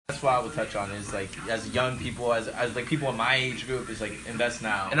That's what I would touch on is like as young people, as like people in my age group, is like invest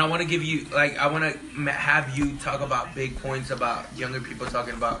now. And I want to give you I want to have you talk about big points about younger people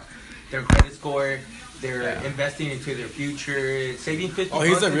talking about their credit score, they're investing into their future, saving 50. Oh,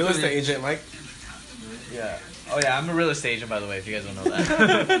 he's a real estate agent, Mike. Yeah. Oh yeah, I'm a real estate agent, by the way, if you guys don't know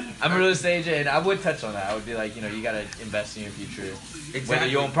that. I'm a real estate agent, and I would touch on that. I would be like, you gotta invest in your future. Exactly. Whether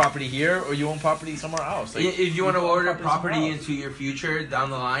you own property here or you own property somewhere else. Like, if you want to order property into your future down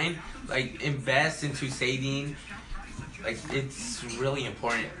the line, like invest into saving. Like it's really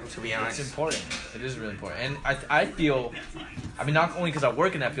important, to be honest. It's important. It is really important, and I feel, I mean, not only because I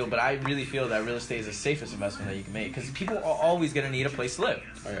work in that field, but I really feel that real estate is the safest investment that you can make because people are always gonna need a place to live.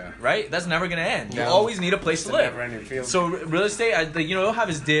 Oh yeah. Right? That's never gonna end. No. You always need a place to live. Never-ending field. So real estate, it'll have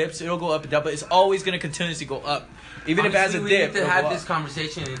its dips. It'll go up and down, but it's always gonna continuously go up. Even if it has a dip. We need to have this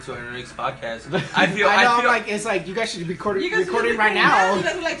conversation into our next podcast. I feel like it's like you guys should be recording right now. You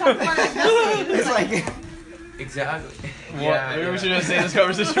guys are like talking about it. It's like. Exactly. Yeah, maybe we should just say this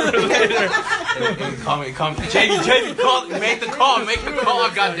conversation for later. Comment. JV, call. Make the call.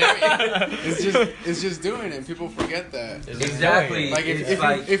 God damn it. It's just doing it. People forget that. Exactly. Like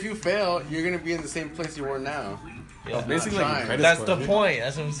if you fail, you're gonna be in the same place you were now. Yeah. Basically, like that's the point.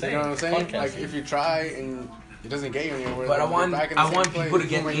 That's what I'm saying. You know what I'm saying? Podcast. Like if you try and it doesn't get you anywhere. But like, I want people to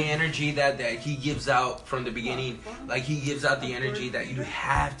get the energy that he gives out from the beginning. Like he gives out the energy that you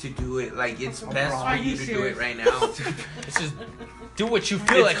have to do it. Like it's best for you to do it right now. It's just do what you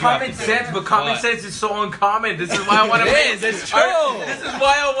feel like. It's common sense, but common sense is so uncommon. This is why I want to make. It's true. This is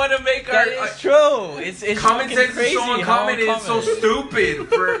why I want to make our. It's true. It's common sense crazy. is so uncommon. It's so stupid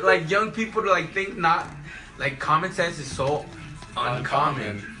for like young people to like think not. Like common sense is so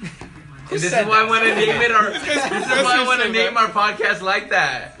uncommon. And this is why I want to name it our. This is why I want to name our podcast like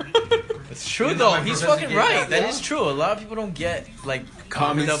that. It's true though. He's fucking right. That is true. A lot of people don't get like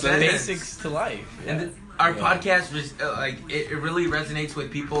common the sense. basics to life. Yeah. And our podcast was like it really resonates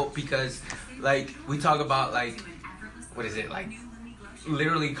with people because like we talk about like what is it like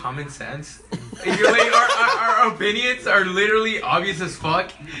literally common sense. And you're like our opinions are literally obvious as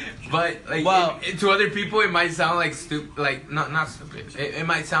fuck, but like to other people it might sound like stupid. Like not stupid. It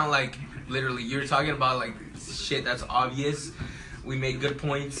might sound like. Literally, you're talking about like shit that's obvious. We make good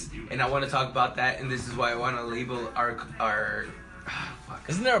points, and I want to talk about that. And this is why I want to label our. Fuck.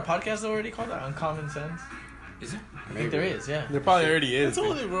 Isn't there a podcast already called that? Uncommon Sense? Is there? I think there is. Yeah. There probably already is.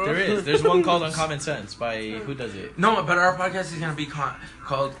 Bro. There is. There's one called Uncommon Sense by who does it? No, but our podcast is gonna be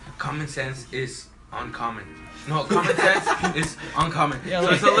called Common Sense is Uncommon. No, Common Sense is uncommon. Yeah, so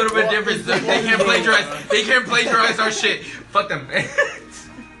it's a little bit different. They can't plagiarize. They can't plagiarize our shit. Fuck them.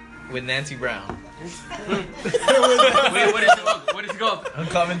 With Nancy Brown. Wait, what is it called?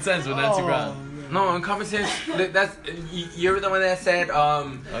 Uncommon Sense with Nancy Brown. No, Uncommon Sense. That's you're the one that said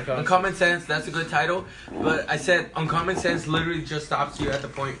Uncommon Sense. That's a good title. But I said Uncommon Sense literally just stops you at the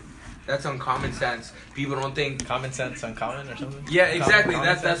point. That's uncommon sense. People don't think common sense uncommon or something. Yeah, exactly.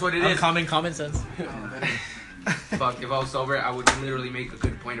 That's what it is. Uncommon common sense. Fuck, if I was sober, I would literally make a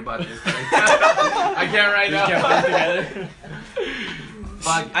good point about this. I can't right now. Can't put it together.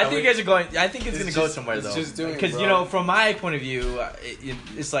 Fuck, I think you guys are going. I think it's gonna go somewhere though. Because from my point of view,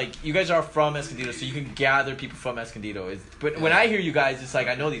 it's like you guys are from Escondido, so you can gather people from Escondido. But when I hear you guys, it's like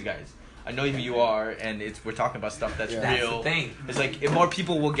I know these guys. I know who you are, and we're talking about stuff that's real. That's the thing. It's like if more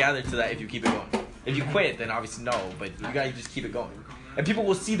people will gather to that if you keep it going. If you quit, then obviously no. But you gotta just keep it going, and people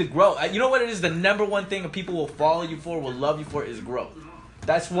will see the growth. You know what it is? The number one thing that people will follow you for, will love you for, is growth.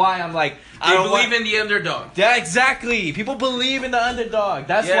 That's why I'm like, I believe in the underdog. Yeah, exactly. People believe in the underdog.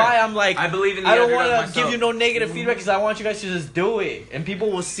 That's why I'm like, I believe in the underdog. I don't want to give you no negative feedback because I want you guys to just do it. And people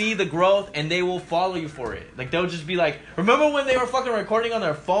will see the growth and they will follow you for it. Like, they'll just be like, remember when they were fucking recording on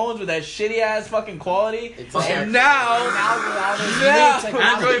their phones with that shitty ass fucking quality? And now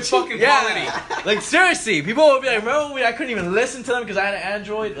Android fucking quality. Like, seriously, people will be like, remember when I couldn't even listen to them because I had an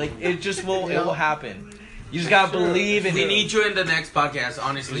Android? Like, it just will, it will happen. You just gotta believe in it. We need you in the next podcast,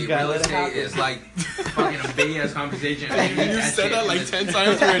 honestly. Real estate is like fucking a big ass conversation. You said that like 10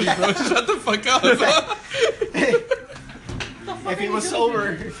 times already, bro. Shut the fuck up. If he was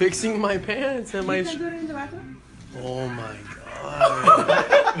sober. Fixing my pants and my... You can do it in the bathroom? Oh my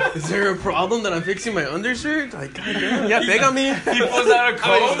god. Is there a problem that I'm fixing my undershirt? Like, goddamn. Yeah, beg on me. He pulls out a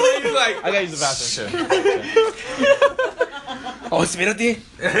coat. He's like, I gotta use the bathroom too. Oh, espérate.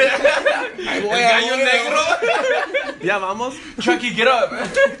 El gallo negro. Ya vamos. Chucky, get up.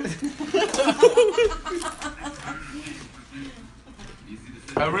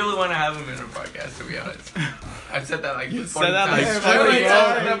 I really want to have him in our podcast, to be honest. I've said that like 40 times. Like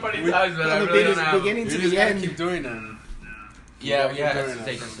 40 times, but I really want to have him. Beginning to the end. Keep doing that. Yeah, it's to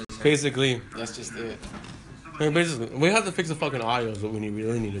stay consistent. Basically, that's just it. Basically, we have to fix the fucking audio. Is what we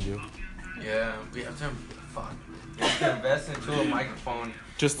really need to do. Yeah, we have to. Fuck. We have to invest into a microphone.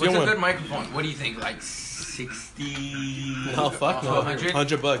 Just what's a good microphone? What do you think? Like 60? No, fuck no. 100?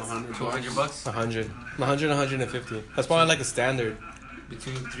 $100. $200? 100. 100, 150. That's probably like a standard.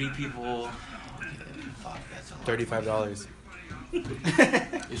 Between 3 people. Fuck, that's a lot. $35.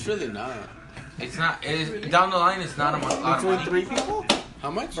 It's really not. It's not. Down the line, it's not a lot of money. 3 people?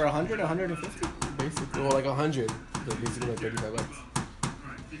 How much? For 100, 150? Basically, well, like 100. So basically like $35.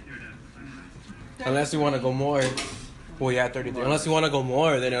 Unless you want to go more. Well, yeah, 33. Unless you want to go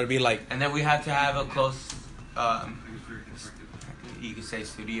more, then it would be like. And then we have to have a close, you could say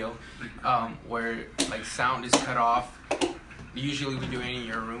studio, where like sound is cut off. Usually we do it in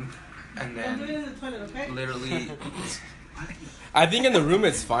your room, and then literally. I think in the room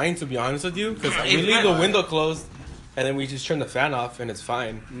it's fine, to be honest with you, because we leave the window closed, and then we just turn the fan off, and it's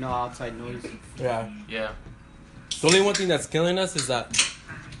fine. No outside noise. Yeah. Yeah. The only one thing that's killing us is that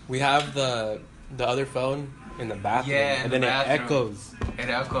we have the other phone in the bathroom, and then it echoes. It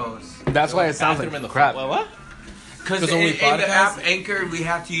echoes. That's why it sounds like crap. What? Because in the app Anchor, we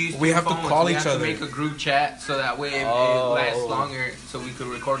have to use. We have to call each other. We have to make a group chat so that way it lasts longer, so we could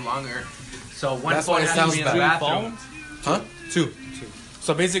record longer. So one That's phone why it has sounds to be in the bad. bathroom. Huh? Two.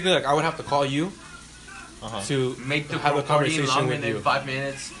 So basically, like I would have to call you to make the have a recording conversation longer with than you. 5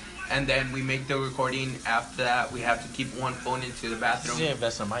 minutes, and then we make the recording. After that, we have to keep one phone into the bathroom. Just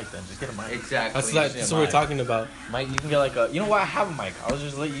invest in a mic then. Just get a mic. Exactly. That's what we're talking about. Mike, you can get like a. You know what? I have a mic. I'll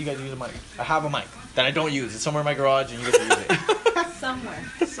just let you guys use a mic. I have a mic that I don't use. It's somewhere in my garage, and you guys can use it.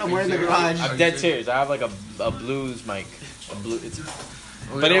 Somewhere in the garage. I'm dead serious. I have like a blues mic.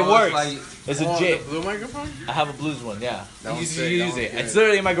 But it works. It's legit. The blue microphone? I have a blues one, yeah. That You one's use sick. it. It's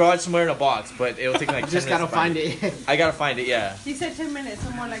literally in my garage somewhere in a box, but it'll take me like 10 Just gotta minutes find it. I gotta find it, yeah. He said 10 minutes, so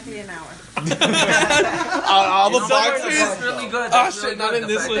more likely an hour. All the That's boxes. really good. Oh That's shit! really Not good. in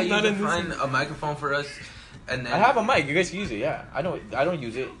The this fact one. that you Not can in this one. find a microphone for us, and then I have a mic. You guys can use it, yeah. I don't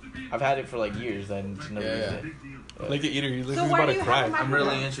use it. I've had it for like years and never used it. Like an eater, you're So about why do to you cry. have a I'm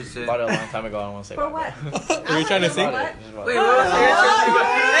really interested. Bought it a long time ago. I don't want to say For about what? it. Are you trying to say? What? Wait, what was your interest?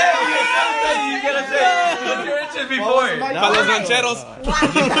 You gotta say. What's your interest before? Para los rancheros.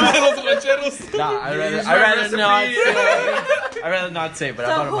 Los rancheros. Nah, You use I my rather not recipe. say. I rather not say, but I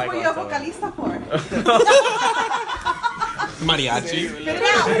So bought a who mic were a you a long time ago. vocalista for? Mariachi. Spit it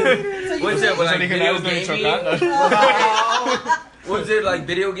out. So you What's can- it, like video gaming? Was it like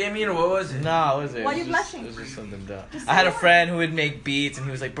video gaming or what was it? Nah, what was it? Why It you was blushing? It was just something dumb. Just I had a say friend who would make beats, and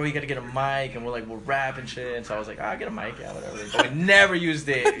he was like, "Bro, you gotta get a mic," and we'll rap and shit. And so I was like, "I'll get a mic, yeah, whatever." But we never used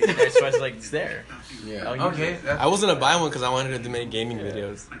it. So I was like, "It's there." Yeah. I'll use Okay. it. I wasn't gonna buy one because I wanted to make gaming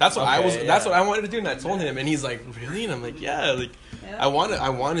videos. That's what I was. Okay, That's yeah. what I wanted to do, and I told him, and he's like, "Really?" And I'm like, "Yeah." Like, I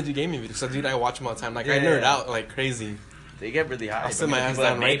want to do gaming videos. So, dude, I watch them all the time. Like, I nerd out like crazy. They get really high. I'll sit my ass People that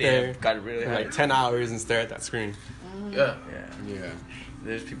down right made it there, got really high. like 10 hours, and stare at that screen. Yeah. Yeah. Yeah.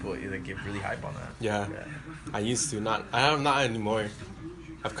 There's people that get really hype on that. Yeah, I used to. I'm not anymore.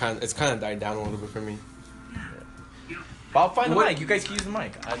 It's kind of died down a little bit for me. But I'll find the What- mic. You guys can use the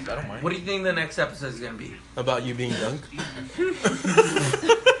mic. I don't mind. What do you think the next episode is gonna be? About you being drunk.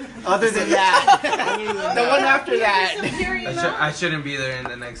 Other than that, the one after that. Superior, no? I shouldn't be there in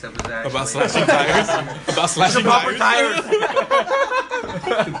the next episode. Actually. About slashing tires. About slashing tires.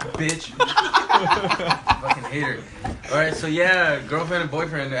 Bitch. Fucking hater. Alright, so yeah, girlfriend and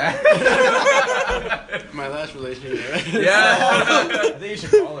boyfriend. My last relationship, right? Yeah. I think you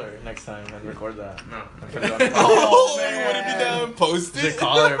should call her next time and record that. No. And put it on- Oh, man. Would it be down? Post Just it.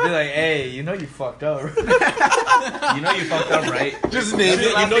 call her. Be like, hey, you know you fucked up. You know you fucked up, right? Just name it.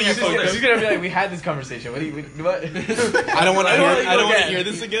 You know you fucked up. She's gonna be like, we had this conversation. What? I don't want to I don't wanna hear. go I don't want to again. hear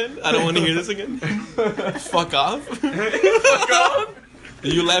this again. I don't want to hear this again. Fuck off. Fuck off.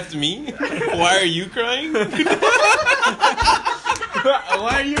 You left me. Why are you crying? Why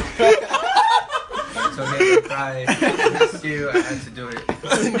are you crying? It's okay, I cried. I missed you. I had to do it.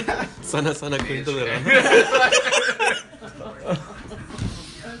 Sana cuento de la.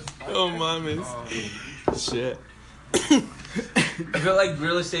 Oh mames. Shit. I feel like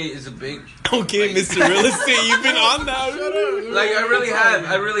real estate is a big. Okay, Mr. Real Estate, you've been on that. Like I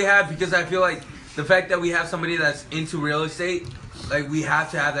really have because I feel like the fact that we have somebody that's into real estate, like we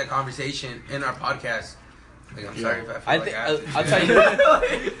have to have that conversation in our podcast. Like, I'm sorry if I feel I'll tell you.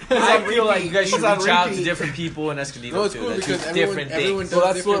 I feel like you guys should reach out to different people in Escondido no, it's too. cool That's because just different things.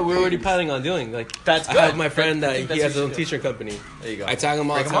 Well, that's what we're already planning on doing. Like, that's good. I have my friend that he has his own t-shirt company. There you go. I tag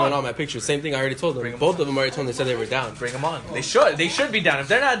them all the time on all my pictures. Same thing I already told them. Both of them already told me they said they were down. Bring them on. They should be down. If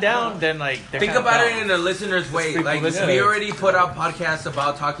they're not down, then like think about it in a listener's way. Like we already put out podcasts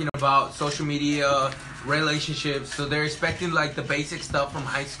about talking about social media, relationships, so they're expecting like the basic stuff from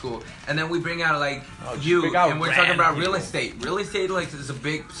high school, and then we bring out like and we're talking about real estate. Real estate like is a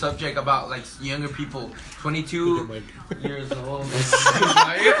big subject about like younger people, 22 years old.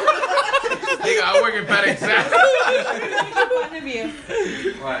 I work in FedEx.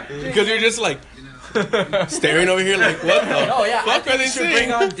 Why? Because you're just like staring over here like, what the fuck are they saying?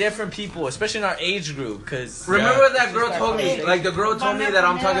 Bring on different people, especially in our age group. Because remember that girl told me, like the girl told me that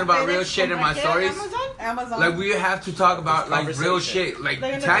I'm talking about real shit in my stories. Amazon. Like we have to talk about like real shit. Like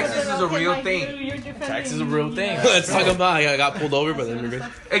taxes is a real thing. Taxes is a real thing. Let's talk about I got pulled over, but then we're good.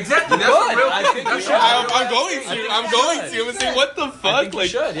 Exactly, that's a real thing. I'm going to. I'm gonna say what the fuck. Like,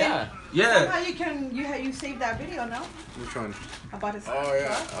 should yeah. Somehow you saved that video, no? Which one? About his Oh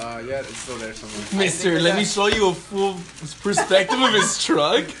yeah, yeah, it's still there somewhere. Mister, let me show you a full perspective of his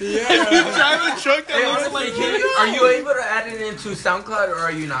truck. Yeah. Drive a truck that Hey, looks honestly, like are you able to add it into SoundCloud or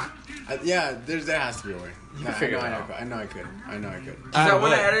are you not? Yeah, there has to be a way. Nah, figure it out. I know I could. Because I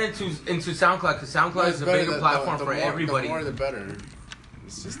want to add it into SoundCloud because SoundCloud is a bigger platform for everybody. The more the better.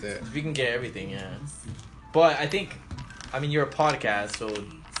 It's just that. We can get everything, yeah. But I think, I mean, you're a podcast, so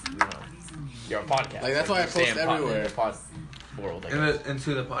you know, you're a podcast. Like that's why I post everywhere. World,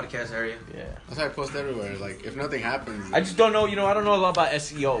 into the podcast area. Yeah. That's why I post everywhere. Like if nothing happens. I just don't know. You know, I don't know a lot about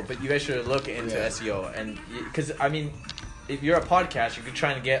SEO, but you guys should look into SEO, and because I mean, if you're a podcast, you're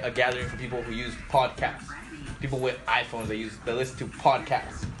trying to get a gathering for people who use podcasts. People with iPhones that listen to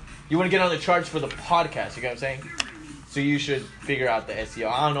podcasts. You want to get on the charts for the podcast. You get what I'm saying? So you should figure out the SEO.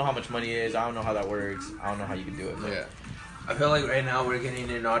 I don't know how much money it is. I don't know how that works. I don't know how you can do it. But yeah. I feel like right now we're getting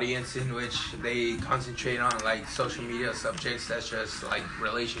an audience in which they concentrate on like social media subjects that's just like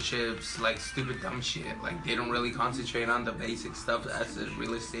relationships, like stupid dumb shit. Like they don't really concentrate on the basic stuff as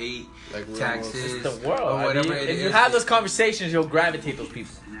real estate, like taxes, it's the world. or whatever it is. If you have those conversations, you'll gravitate those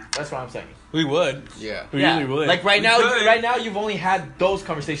people. That's what I'm saying. We would. Yeah. We really would. Like right now, you've only had those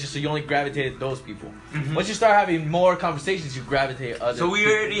conversations, so you only gravitated those people. Mm-hmm. Once you start having more conversations, you gravitate other. So we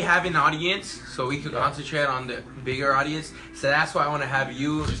people. already have an audience, so we could concentrate on the bigger audience. So that's why I want to have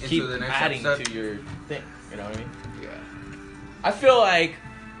you just into keep the next adding episode. to your thing. You know what I mean? Yeah. I feel like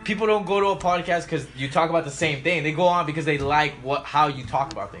people don't go to a podcast because you talk about the same thing. They go on because they like how you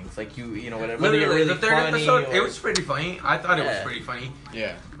talk about things. Like you know, whether you're really the third funny episode, or... it was pretty funny. I thought it was pretty funny.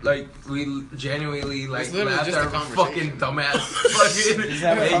 Yeah. Like we genuinely like laughed just a at our fucking dumbass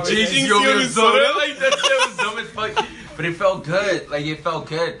fucking changing soda. Like that shit was dumb as fuck. But it felt good. Like it felt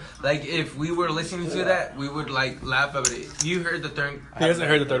good. Like if we were listening to that, we would like laugh at it. You heard the third? He hasn't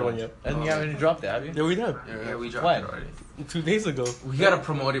heard the third one yet. And you haven't dropped it, have you? Yeah, we did. Yeah, we dropped When? it already. 2 days ago. We gotta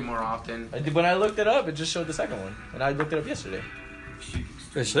promote it more often. When I looked it up, it just showed the second one, and I looked it up yesterday.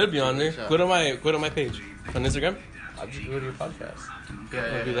 It should be on there. Go to my page on Instagram. I'll just go to your podcast.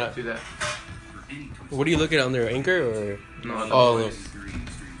 Yeah, do that. Do that. What do you look at on there? Anchor or? No, Oh, boys.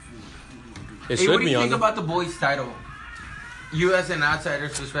 It Hey, should what do be you on think there. about the boys' title? You as an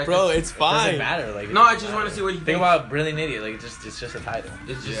outsider's perspective. Bro, it's fine. Doesn't matter. Like No, I just want to see what you think think. about Brilliant Idiot. Like it's just a title.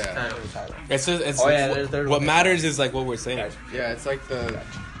 It's just Yeah. a title. It's just, it's Oh, like, yeah, there's what one. matters is like what we're saying. Yeah, it's like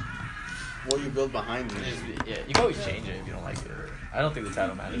what you build behind it. Yeah, you can always change it if you don't like it. I don't think the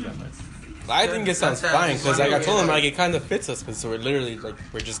title matters that much. I think it sounds That's fine because like I told him yeah. like it kind of fits us because we're literally like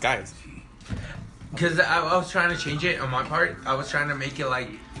we're just guys. Because I was trying to change it on my part. I was trying to make it like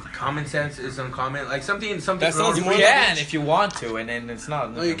common sense is uncommon. Like something That sounds grown- more You can if you want to, and then it's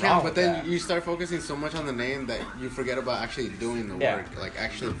not. No, you nothing can, wrong but with then that. you start focusing so much on the name that you forget about actually doing the Yeah. work, like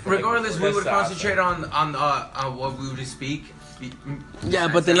actually. Regardless, we would That's concentrate on what we would speak. Yeah,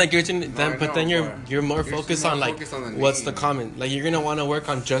 but then like you're saying, No, I but then know, you're more you're focused more on like focused on the what's name. the comment. Like you're gonna want to work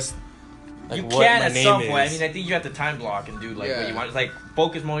on just like You what can my at name some is. point. I mean, I think you have to time block and do like what Yeah. you want. It's like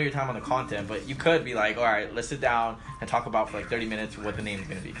focus more of your time on the content, but you could be like, all right, let's sit down and talk about for like 30 minutes what the name is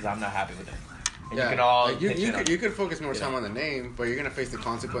gonna be because I'm not happy with it. And Yeah, you can all like, pitch in on you it. could focus more You time know. on the name, but you're gonna face the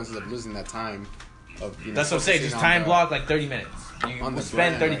consequences of losing that time. Of, That's what I'm saying. Just focusing on time the- block like 30 minutes. You on the spend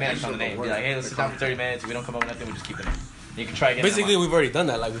brand, 30 like, minutes on the actually name. the Be like, hey, let's work, sit down the for 30 minutes. If we don't come up with nothing, we just keep the name. You can try again. Basically, we've already done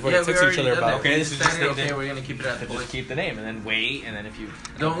that. Like we've already texted each other about. Okay, this is just okay. We're gonna keep it at the boys. Just keep the name, and then wait, and then if you.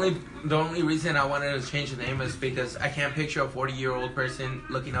 The only reason I wanted to change the name is because I can't picture a 40-year-old person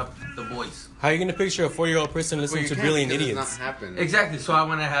looking up the boys. How are you gonna picture a 40-year-old person listening to Brilliant Idiots? It's not happen. Exactly. So I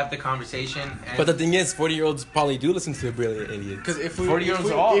want to have the conversation. But the thing is, 40-year-olds probably do listen to Brilliant Idiots. Because if we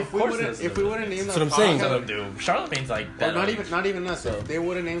 40-year-olds if we wouldn't name that's what I'm saying. Some of them do. Charlamagne's like that. Not even us. If they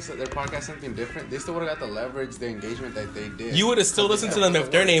would have named their podcast something different, they still would have got the leverage, the engagement that they did. You would have still listened to them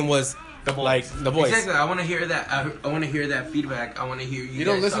if their name was the boys. Exactly. I want to hear that. I want to hear that feedback. I want to hear you.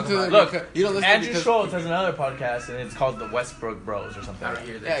 Don't listen to them. Look, you don't listen. Andrew Schultz has another podcast, and it's called the Westbrook Bros or something. I don't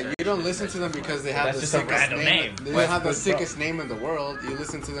hear that. Yeah, you don't listen to them because they have the sickest name. They don't have the sickest name in the world. You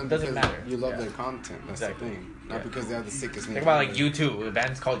listen to them because you love their content. That's the thing. Not because they have the sickest name. Think about like U2. The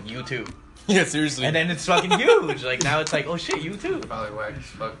band's called U2. Yeah, seriously. And then it's fucking huge. Like now it's like, oh shit, U2. Probably whack as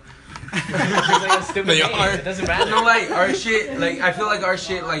fuck. They are. It doesn't matter. No, like our shit. Like I feel like our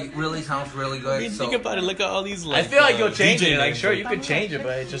shit like really sounds really good. I mean, think about it. Look at all these. Like, I feel like you'll change DJ it. Like names. sure, you could change it,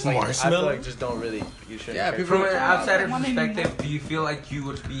 but it's just like I feel like just don't really. You should. Yeah, people from an outsider perspective, do you feel like you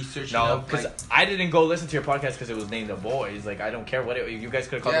would be searching No, up? because Like, I didn't go listen to your podcast because it was named The Boys. Like I don't care what you guys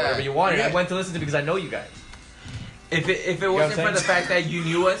could have called it whatever you wanted. I went to listen to it because I know you guys. if it wasn't for the fact that you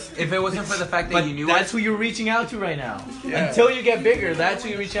knew us, if it wasn't for the fact that you knew that's us, who you're reaching out to right now. Until you get bigger, that's who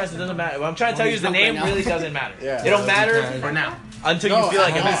you're reaching out to. It doesn't matter. What I'm trying to tell you is the name really doesn't matter. It don't matter for now. until you feel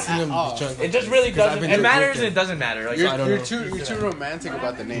like it I've seen matters. them It just really doesn't. been It to matters weekend. and it doesn't matter. Like, You're too romantic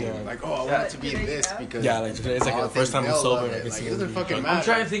about the name. Yeah. Like, oh, I want it to be this because like it's like the first time I'm sober. Like, it doesn't fucking matter. I'm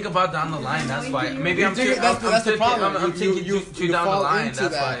trying to think about down the line. That's why. Maybe I'm That's the problem. I'm taking too down the line.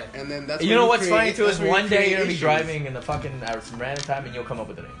 That's why. And then that's you know what's funny too is one day you're gonna be driving in the fucking at some random time and you'll come up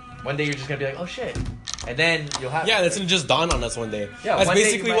with a name. One day you're just gonna be like, oh shit, and then you'll have. Yeah, that's gonna just dawn on us one day. Yeah, that's one day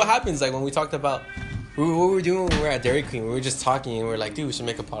basically you what might- happens. Like when we talked about what we were doing when we were at Dairy Queen. We were just talking and we were like, dude, we should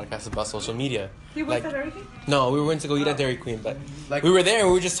make a podcast about social media. You like, worked at everything? No, we went to go eat at Dairy Queen, but like we were there and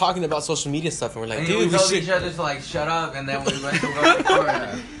we were just talking about social media stuff and we're like, And dude, we told each other to like shut up, and then we went to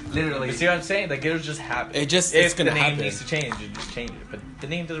record. Literally. You see what I'm saying? Like it'll just happen. it's if gonna the name happen. needs to change, you just change it. But the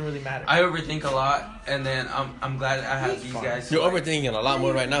name doesn't really matter. I overthink a lot, and then I'm glad I have these guys. You're overthinking a lot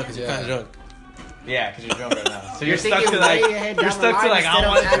more right now because you're kind of drunk. Yeah, because you're drunk right now. So You're you're stuck to thinking like way ahead you're down the stuck to line like I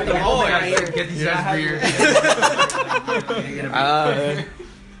want to instead do of the at the boys. moment. Get these guys beer.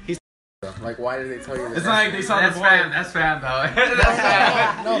 Like, why did they tell you? It's like they saw that's the boy. That's fam though. That's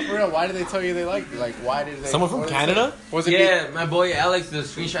fam. No, for real. Why did they tell you they liked? Like, why did they? Someone from Canada? Was it? Yeah, my boy Alex, the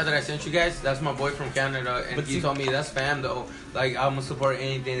screenshot that I sent you guys, that's my boy from Canada, and he told me that's fam though. Like I'm gonna support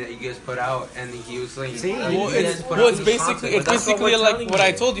anything that you guys put out, and he was like, it's basically like what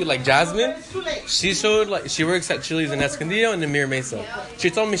I told you. Like Jasmine, she showed like she works at Chili's in Escondido and in Mira Mesa. She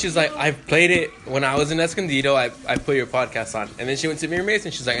told me she's like, I played it when I was in Escondido. I put your podcast on, and then she went to Mira Mesa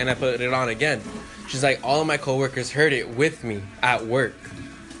and she's like, and I put it on again. She's like, all of my coworkers heard it with me at work.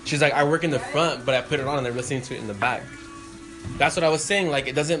 She's like, I work in the front, but I put it on and they're listening to it in the back. That's what I was saying. Like,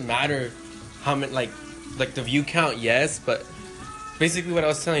 it doesn't matter how many, like the view count, yes, but basically what I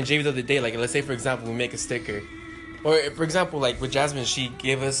was telling JV the other day, like, let's say, for example, we make a sticker. Or, for example, like, with Jasmine, she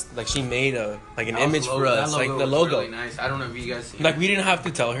gave us, like, she made an image for us, like, the logo. Really nice. I don't know if you guys seen like, we didn't have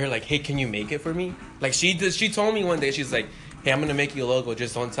to tell her, like, hey, can you make it for me? Like, she told me one day, she's like, hey, I'm going to make you a logo,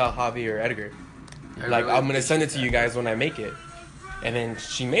 just don't tell Javi or Edgar. Like, I'm going to send it to you guys when I make it. And then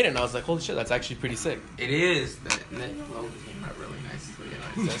she made it, and I was like, holy shit, that's actually pretty sick. It is. That logo came out really nice.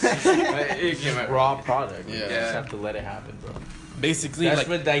 It's just raw product. Yeah. You just have to let it happen, bro. Basically, That's like,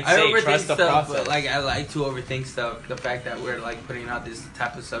 what they I say. overthink Trust the stuff, process. but like I like to overthink stuff. The fact that we're like putting out this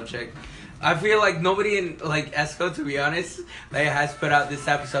type of subject, I feel like nobody in like ESCO, to be honest, like has put out this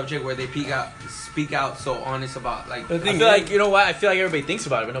type of subject where they speak out so honest about like. I feel like, you know what? I feel like everybody thinks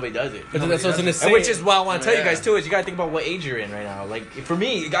about it, but nobody does it. But that's what I was gonna say. And which is what I want to tell you guys too, is you gotta think about what age you're in right now. Like for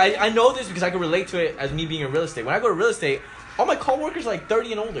me, I know this because I can relate to it as me being in real estate. When I go to real estate, all my coworkers are like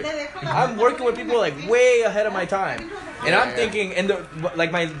 30 and older. I'm working with people like way ahead of my time. And I'm thinking, and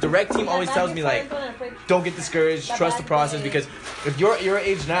like my direct team always tells me like, don't get discouraged, trust the process, because if you're at your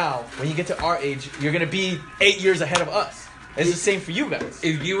age now, when you get to our age, you're gonna be 8 years ahead of us. It's the same for you guys.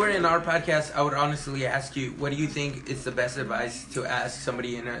 If you were in our podcast, I would honestly ask you, what do you think is the best advice to ask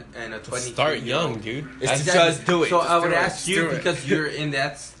somebody in a 20? Start young, dude. It's to just do it. So Just I would do it. ask you because you're in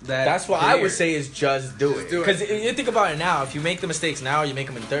that. That's what I would say is just do it. do it. Because you think about it now, if you make the mistakes now, you make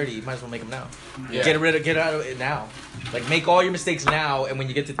them in 30, you might as well make them now. Yeah. Get out of it now. Like make all your mistakes now, and when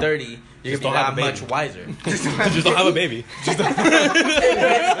you get to 30, you're gonna be that much wiser. Just don't have a baby. Besides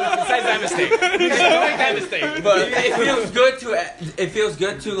that mistake, just don't make that mistake. But it feels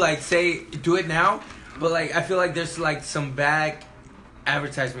good to like say do it now, But like, I feel like there's like some bad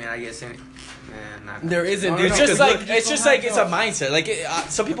advertisement, I guess. There isn't. It's just like it's a mindset. Like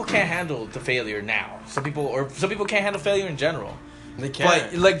some people can't handle the failure now. Some people can't handle failure in general. They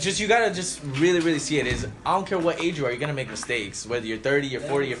can't. But like, you gotta just really see it. I don't care what age you are, you're gonna make mistakes. Whether you're 30, you're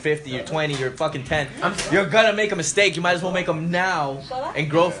 40, you're 50, you're 20, you're fucking 10, you're gonna make a mistake. You might as well make them now and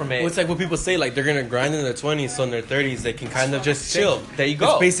grow from it. Well, it's like what people say, like they're gonna grind in their 20s, so in their 30s they can kind of just chill. There you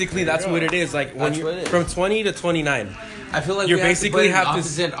go. It's basically, that's what it is. Like when you from 20 to 29. I feel like you basically have an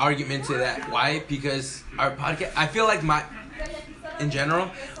opposite argument to that. Why? Because our podcast, I feel like in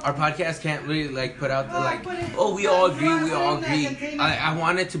general, our podcast can't really like put out the like, oh, we all agree. I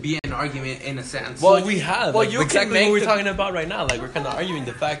want it to be an argument in a sense. Well, we have. Well, like, you exactly can make what we're talking about right now. Like we're kind of arguing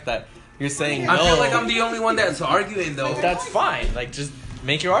the fact that you're saying no. I feel like I'm the only one that's arguing though. That's fine. Like just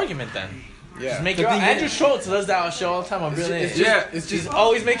make your argument then. Yeah. Just make your Andrew Schultz does that show all the time on Brilliant. It's just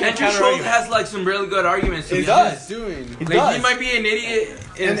always making Andrew Schultz has like some really good arguments. He does. He might be an idiot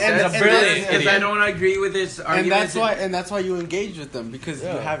in a brilliant because I don't agree with his arguments. And that's why you engage with them because you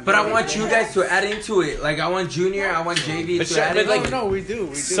have. But I want you guys to add into it. Like I want Junior, I want JV to add into it. No, we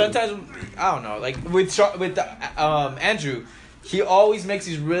do. Sometimes I don't know. Like with Andrew. He always makes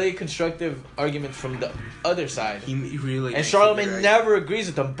these really constructive arguments from the other side. He really. And Charlamagne never agrees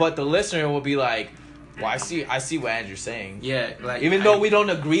with them, but the listener will be like, "Well, I see what Andrew's saying." Yeah, like even though we don't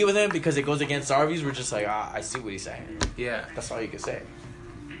agree with him because it goes against our views, we're just like, I see what he's saying. Yeah, that's all you can say.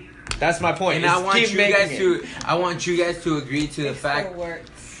 That's my point. And I want you guys to agree to the fact.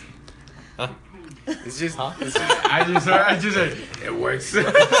 Huh? It's just. Huh? I just heard it works.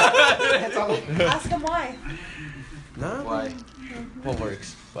 Ask him why. No. Why? What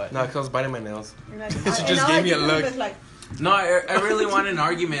works? What? No, because I was biting my nails. She just gave me a look. No, I really want an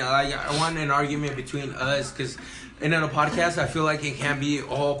argument. Like I want an argument between us because in a podcast, I feel like it can't be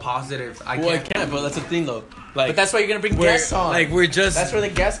all positive. It can't, but that's the thing though. Like, but that's why you're gonna bring guests on. Like that's where the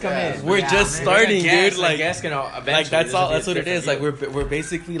guests come in. We're just starting, dude. Like guests can eventually. Like that's all. That's what it is. Like we're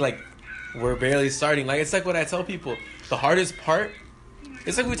basically like we're barely starting. Like it's like what I tell people. The hardest part.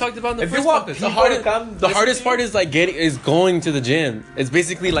 It's like we talked about in the first podcast. The hardest part is like going to the gym. It's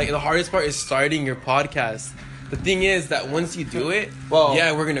basically like the hardest part is starting your podcast. The thing is that once you do it,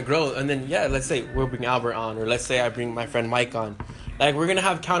 we're gonna grow. And then let's say we'll bring Albert on, or let's say I bring my friend Mike on. Like we're gonna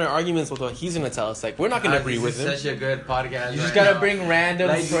have counter arguments with what he's gonna tell us. Like we're not gonna agree with him. Such a good podcast. You just gotta bring random.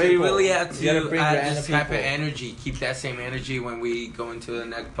 Like people. you really have to bring add this type of energy. Keep that same energy when we go into the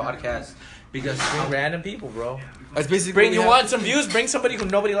next podcast. Because bring random people, bro. That's basically. You want some views? Bring somebody who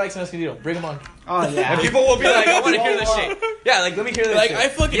nobody likes in Escondido. Bring them on. Oh yeah. And people will be like, I want to hear this shit. Yeah, like let me hear this. Like shit. I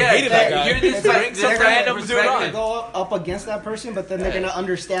fucking hated that guy. You're just bring some random dude on. Go up against that person, but then they're gonna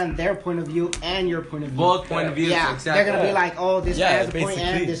understand their point of view and your point of view. Both point of views. Yeah, exactly. they're gonna be like, oh, this guy has a point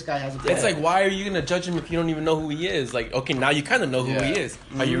and this guy has a point. It's like, why are you gonna judge him if you don't even know who he is? Like, okay, now you kind of know who he is.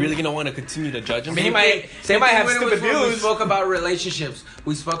 Are you really gonna want to continue to judge him? I mean, they might have stupid views. We spoke about relationships.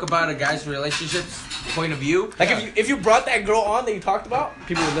 We spoke about a guy's relationships point of view. Like if you brought that girl on that you talked about,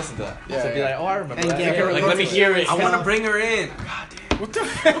 people would listen to that. Yeah, so be like, oh, I remember that. Like, let me hear it. I want to bring her in. God damn. What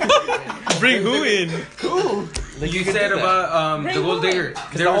the? Bring who in? Who? Like you said about the gold digger.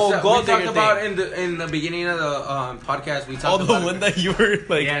 The whole gold digger we talked about in the beginning of the podcast. We talked about the one that you were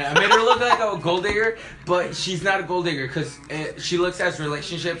like. Yeah, I made her look like a gold digger, but she's not a gold digger because she looks at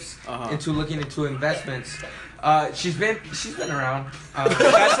relationships into looking into investments. She's been around.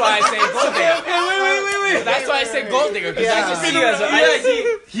 That's why I say gold digger. Wait. That's why I say gold digger because I just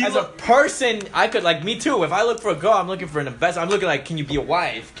see you as a person. I could like me too. If I look for a girl, I'm looking for an investment. I'm looking like, can you be a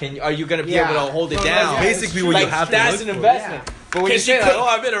wife? Are you gonna be able to hold it down? Basically, what you have to that's an investment. But when you say like, oh,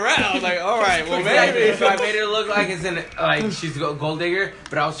 I've been around, like, all right, well, maybe. So I made it look like she's a gold digger,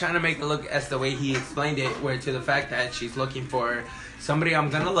 but I was trying to make it look as the way he explained it, where to the fact that she's looking for somebody I'm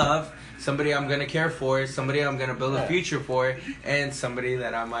gonna love, somebody I'm gonna care for, somebody I'm gonna build a future for, and somebody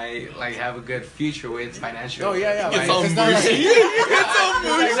that I might like have a good future with financially. Oh yeah. It's all mushy. It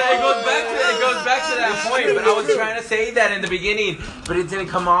goes back to that point, but I was trying to say that in the beginning, but it didn't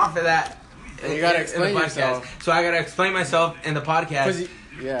come off of that. You gotta explain yourself. So I gotta explain myself in the podcast.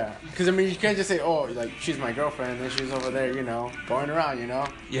 Because I mean, you can't just say, "Oh, like she's my girlfriend," and then she's over there, going around, Yeah.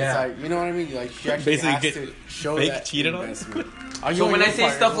 It's like, you know what I mean? Like she actually has to show that cheated on. So when I say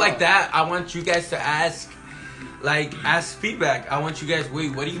stuff like that, I want you guys to ask feedback. I want you guys,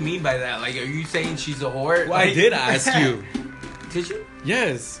 wait, what do you mean by that? Like, are you saying she's a whore? Well, I did ask you. Did you?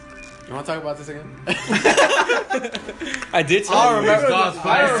 Yes. You want to talk about this again? I did. I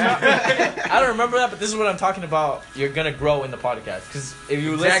don't remember that, but this is what I'm talking about. You're gonna grow in the podcast because if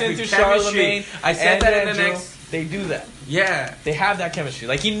you listen to Charlamagne, I said that in the next They do that. Yeah. They have that chemistry.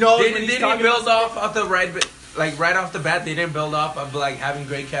 Like, he knows They when he's didn't talking. build off the right off the bat. They didn't build off of like having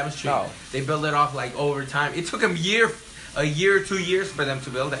great chemistry. No. They built it off like over time. It took them a year, 2 years for them to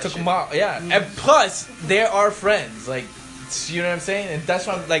build that. Took shit. them out, yeah. And plus, they are friends. Like, you know what I'm saying? And that's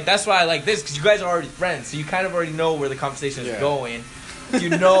why, that's why I like this, because you guys are already friends, so you kind of already know where the conversation is going. You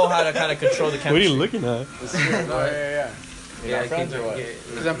know how to kind of control the chemistry. What are you looking at? Yeah, friends or what?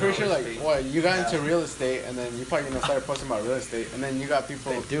 Because I'm pretty sure, like, you got into real estate, and then you probably started posting about real estate, and then you got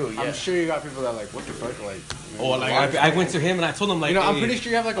people. They do, yeah. I'm sure you got people that like, what the fuck, like. I went to him and I told him like, I'm pretty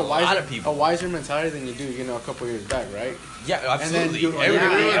sure you have like a wiser mentality than you do, a couple years back, right? Yeah, absolutely. And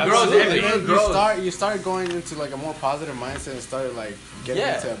then you start going into like a more positive mindset and started like getting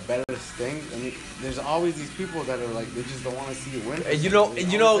into better things. And there's always these people that are like, they just don't want to see you win. And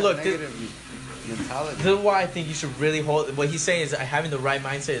look, mentality. This is why I think you should really hold. What he's saying is that having the right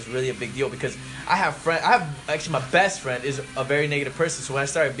mindset is really a big deal, because I have actually my best friend is a very negative person. So when I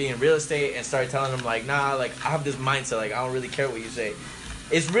started being in real estate and started telling him like, nah, like I have this mindset, like I don't really care what you say.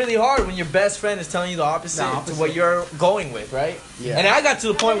 It's really hard when your best friend is telling you the opposite to what you're going with, right? Yeah. And I got to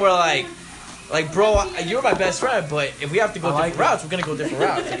the point where like bro, you're my best friend, but if we have to go different routes, we're gonna go different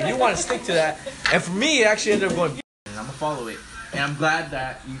routes. Like, if you want to stick to that, and for me, it actually ended up going. And I'm gonna follow it. And I'm glad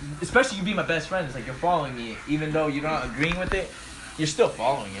that, especially you be my best friend, it's like you're following me. Even though you're not agreeing with it, you're still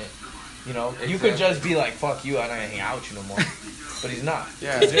following it. You know? Exactly. You could just be like, fuck you, I'm not gonna hang out with you no more. But he's not.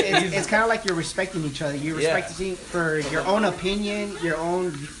 Yeah. It's kind of like you're respecting each other. You're respecting for your own opinion, your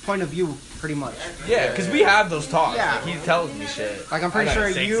own point of view, pretty much. Yeah, because we have those talks. Yeah. Like, he tells me shit. Like, I'm pretty sure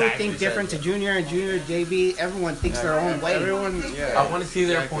you think different to Junior, and Junior, JB, everyone thinks their own way. I want to see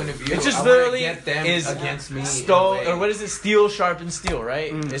their point of view. It's just literally get them against me. Or what is it? Steel sharpens steel,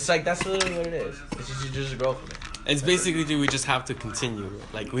 right? It's like, that's literally what it is. It's just, you just grow from it. It's basically, dude, we just have to continue.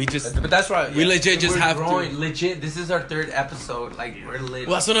 Like, we just... But that's right. We legit just have to... Legit, this is our 3rd episode. Like, we're lit.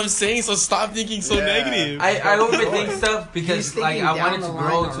 Well, that's what I'm saying, so stop thinking so negative. I overthink stuff because, like, I want it to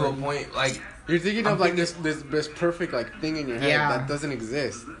grow to a point, like... You're thinking of like this perfect like thing in your head that doesn't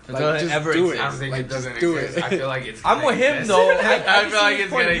exist. Like, just ever do exist. it. I don't think like, it doesn't exist. I feel like it's. I'm with him though. I feel like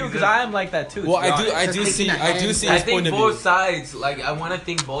it's gonna exist because I am like that too. Well, I do see his point of view. I think both sides. Like, I want to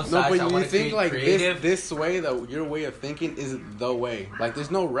think both sides. No, but you think like creative. this way, that your way of thinking is the way. Like,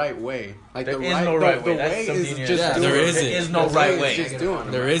 there's no right way. Like, there is no right way. The way is just there isn't. There is no right way.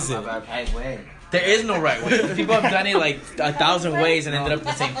 There isn't. There is no right way. People have done it like 1,000 ways and ended up in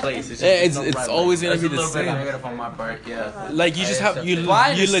the same place. It's always gonna be the same. On my part, yeah. Like, you just have you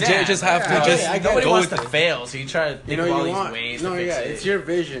legit just have to just nobody go wants with to it. fail, so you try to think of all these ways to fix it. It's your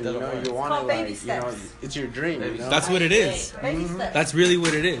vision. You want to baby steps. it's your dream. That's what it is. That's really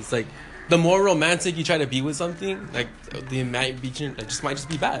what it is. Like, the more romantic you try to be with something, like the might just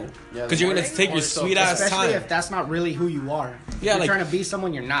be bad. Because you're gonna take your sweet ass time. Especially if that's not really who you are. Yeah, you're trying to be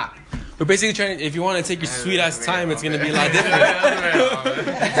someone you're not. We're basically trying to, if you want to take your sweet ass time, it's gonna be a lot different.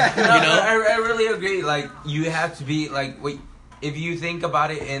 I really agree. Like, you have to be like, wait, if you think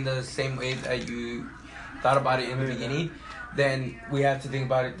about it in the same way that you thought about it in the beginning, then we have to think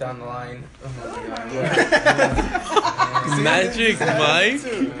about it down the line. Magic Mike.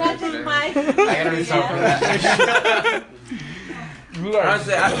 Magic Mike. I gotta restart from that.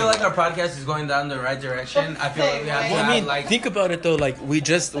 Honestly, I feel like our podcast is going down the right direction. I feel like we have to Well, think about it though. Like, we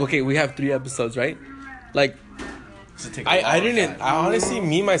have 3 episodes, right? Like, I honestly,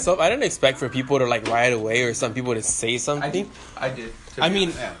 me myself, I didn't expect for people to like right away or some people to say something. I did. I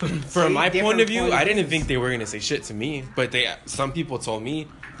mean, from my point of view, I didn't think they were gonna say shit to me, but some people told me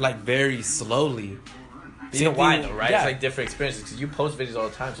like very slowly. You know why though, right? Yeah. It's like different experiences because you post videos all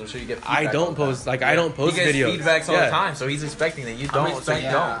the time, so I'm sure you get feedback. I don't post videos. He gets feedbacks all the time, so he's expecting that you don't. So you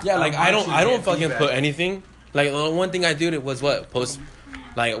don't. Yeah, like I don't fucking put anything. Like, the one thing I did was post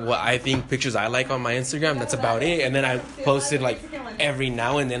like what I think pictures I like on my Instagram. That's about it. And then I posted like every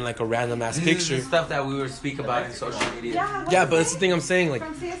now and then like a random ass picture. This is the stuff that we would speak about in social media. Yeah, but that's the thing I'm saying. Like,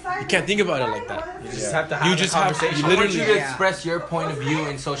 you can't think about it like that. You just have to have a conversation. I want you to express your point of view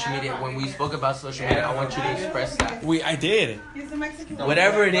in social media. When we spoke about social media, I want you to express that. I did.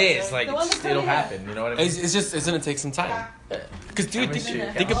 Whatever it is, like, it'll happen. You know what I mean? It's gonna take some time. Cause dude,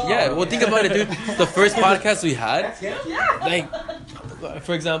 think about it, dude. The first podcast we had, like,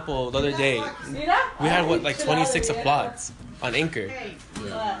 for example, the other day, we had 26 applauds on Anchor.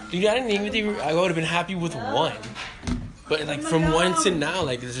 Dude, I didn't even think I would have been happy with 1, but like from 1 to now,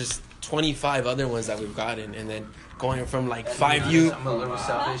 like there's just 25 other ones that we've gotten, and then going from like 5 views. I'm a little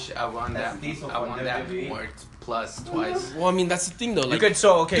selfish. I want that more plus twice. Well, I mean, that's the thing though. Like, dude,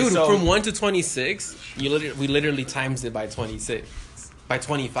 from 1 to 26, we literally times it by 26, by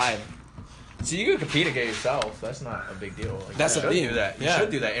 25. So you can compete against yourself. That's not a big deal. Like, That's you a should thing. do that. You Yeah. should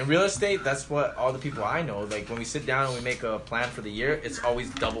do that. In real estate, that's what all the people I know, like when we sit down and we make a plan for the year, it's always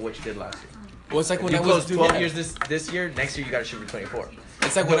double what you did last year. Well, it's like If when you I was close doing 12 years this year, next year you gotta shoot for 24.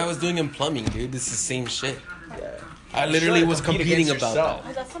 It's like when I was doing in plumbing, dude. It's the same shit. Yeah. I literally You was shouldn't compete competing against about yourself.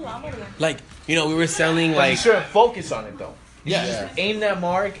 Ay, that's a lot, Maria. that. Like, you know, we were selling Like, you like. shouldn't focus on it though. You Yeah. should just aim that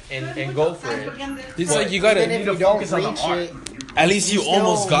mark and go for it. It's But like you Even gotta. if need you to don't focus on the reach art. it, At least you you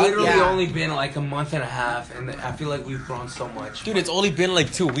almost still got Literally there. Yeah. only been like a month and a half, and I feel like we've grown so much. Dude, it's only been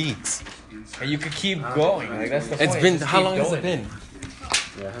like 2 weeks. And you could keep going. Like that's the It's point. been. Just How keep long has it going. been?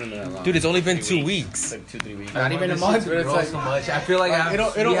 Yeah, it hasn't been that long. Dude, it's only been 2 It's weeks. like 2-3 weeks. not even a This month. shit's grown like- so much. I feel like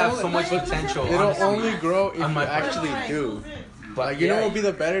it'll we have only- so much potential. It'll honestly. only grow if On you my part. actually do. But Like, you know yeah, what would be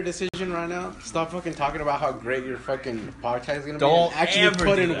the better decision right now? Stop fucking talking about how great your fucking podcast is gonna be. Don't And actually ever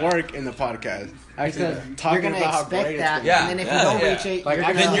put do in that. work in the podcast. Actually, Because you're talking gonna about how expect great that, it's Yeah, and then if yeah, you don't yeah. reach it, Like, you're I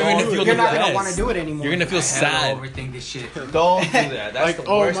gonna, think you're gonna feel you're not gonna depressed. want to do it anymore. You're gonna feel I sad. overthink this shit. don't do that. That's like, the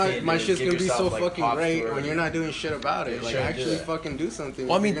oh, worst my, thing. my to do, shit's give gonna be so yourself, like, fucking props great for when it. you're not doing shit about it. You Like, shouldn't do actually that. fucking do something.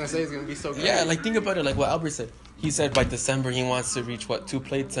 Well, I If mean- you're gonna say it's gonna be so great. Yeah, like think about it. Like what Albert said. He said by December he wants to reach what 2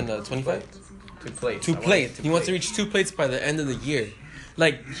 plates and 25. 2 plates. 2 I wanna plates. get 2 He wants to plates. reach 2 plates by the end of the year.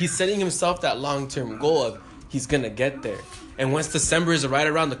 Like he's setting himself that long-term goal of he's gonna get there. And once December is right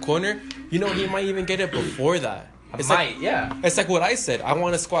around the corner, you know he might even get it before that. It's like yeah. it's like what I said. I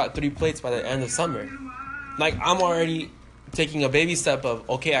want to squat 3 plates by the end of summer. Like I'm already taking a baby step of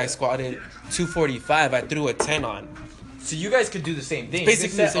okay, I squatted 245. I threw a 10 on. So you guys could do the same thing.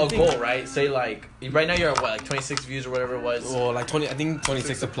 Basically you could set the a same goal, thing. right? Say like right now you're at what, like 26 views or whatever it was. Well, like 20. I think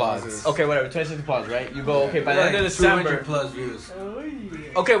 26 applause. Okay, whatever. 26 applause, right? You go okay by the end of Like December. 200 plus views.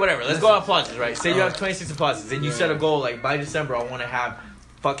 Okay, whatever. Let's go on applauses, right? Say you have 26 applauses, then you set a goal like by December I want to have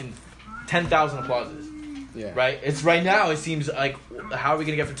fucking 10,000 applauses. Yeah. Right? It's right now it seems like how are we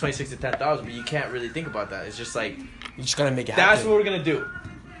gonna get from 26 to 10,000? But you can't really think about that. It's just like You just gotta make it happen. that's what we're gonna do.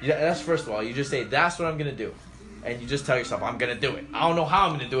 Yeah, that's first of all. You just say that's what I'm gonna do, and you just tell yourself I'm gonna do it. I don't know how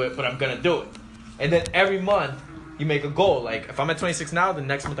I'm gonna do it, but I'm gonna do it. And then every month you make a goal. Like if I'm at 26 now, the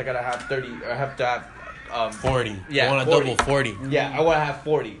next month I gotta have 30. Or I have to have 40. Yeah, I want to 40. double 40. Yeah, I want to have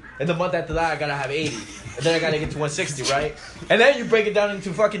 40. And the month after that, I gotta have 80. And then I gotta get to 160, right? And then you break it down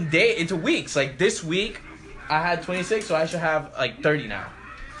into fucking into weeks. Like this week, I had 26, so I should have like 30 now.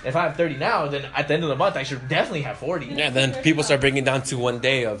 If I have 30 now, then at the end of the month, I should definitely have 40. Yeah, then people start breaking down to one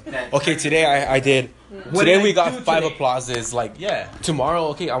day of okay, today I did. What Today did we I got do 5 today? applauses. Like Yeah. tomorrow,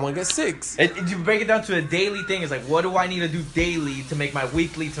 okay, I want to get 6. You break it down to a daily thing. It's like, what do I need to do daily to make my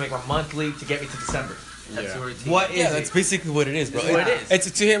weekly, to make my monthly, to get me to December? That's your routine. What is Yeah, it? that's basically what it is, bro. That's what it is.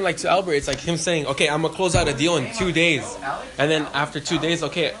 It's to him like to Albert. It's like him saying, okay, I'm gonna close out a deal in 2 days, and then after 2 days,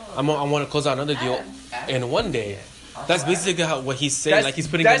 okay, I want to close out another deal in 1 day. That's basically what he's saying. Like he's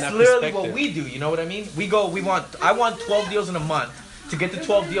putting that's in that literally perspective. what we do. You know what I mean? I want 12 deals in a month. To get the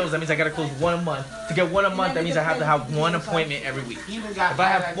 12 deals, that means I gotta close 1 a month. To get 1 a month, that means I have to have 1 appointment every week. If I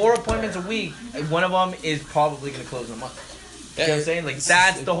have 4 appointments a week, 1 of them is probably gonna close in a month. You know what I'm saying? Like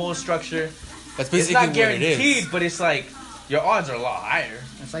that's the whole structure. That's It's basically not what it guaranteed, is. but it's like your odds are a lot higher.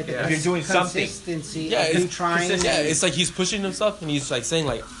 It's like If you're doing something. consistency Yeah, of you it's trying. consistent. Yeah, it's like he's pushing himself and he's like saying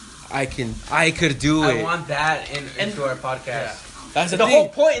like, I could do I it. want that into our podcast. That's the The thing. whole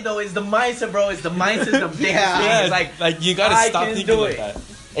point though is the mindset, bro. Is the mindset the biggest Yeah. thing. Yeah, It's like you gotta I stop can thinking do like it. that.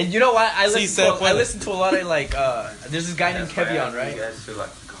 And you know what? I See, listen to a lot of like there's this guy named That's why I Kevion, asked right? you guys to, like,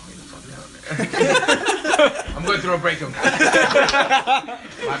 calm me the fuck down. I'm going through a breakup.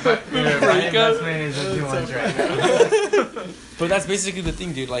 My investment is a 200 right now. But that's basically the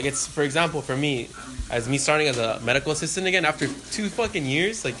thing, dude. Like, it's, for example, for me, as me starting as a medical assistant again after 2 fucking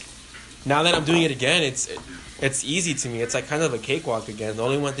years, like, now that I'm doing it again, it's easy to me. It's like kind of a cakewalk again. The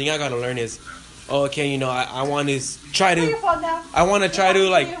only one thing I gotta learn is, oh, okay, you know, I want to try to, I want to try to,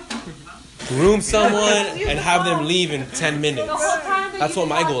 like, groom someone and have them leave in 10 minutes. That's what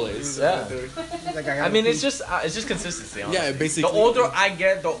my goal is. Yeah. Like, I mean, it's just consistency. Honestly. Yeah, basically. The older I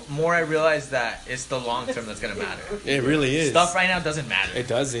get, the more I realize that it's the long term that's gonna matter. It really is. Stuff right now doesn't matter. It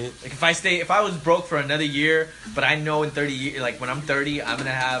doesn't. Like if I was broke for another year, but I know in 30 years, like when I'm 30, I'm gonna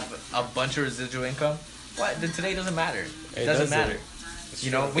have a bunch of residual income. What? Then today doesn't matter. It doesn't matter.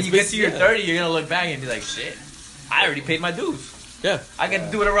 You know, when you get to your 30, you're gonna look back and be like, shit, I already paid my dues. Yeah. I get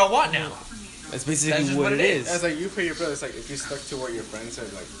to do whatever I want now. That's basically That's just what what it it is. It's like you pay your bill. It's like if you stuck to what your friend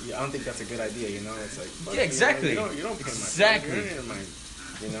said, like I don't think that's a good idea. You know, it's like fuck Yeah, exactly. You don't pay my Exactly. bill. You don't need mine.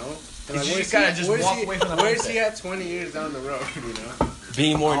 You know, and You where's just gotta he- just where's walk he- away from the Where's mindset. he at 20 years down the road? You know,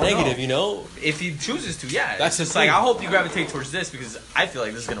 being more negative, you know? If he chooses to, yeah. That's just the like, thing. I hope you gravitate towards this because I feel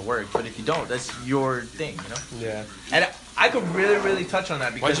like this is going to work. But if you don't, that's your thing, you know? Yeah. And I could really, really touch on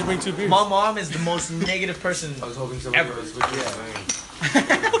that because Why'd you bring 2 beers? my mom is the most negative person I was hoping somebody ever. was with you.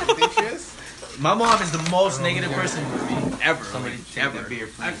 You think she is? My mom is the most negative person ever. Somebody take ever. the beer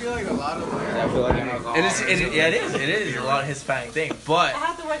from I feel like a lot of I feel like It is a lot of Hispanic thing. But I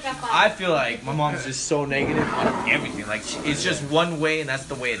have to work at 5. I feel like my mom's just so negative on everything. Like, it's just one way, and that's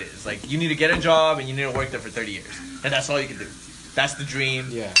the way it is. Like, you need to get a job, and you need to work there for 30 years. And that's all you can do. That's the dream.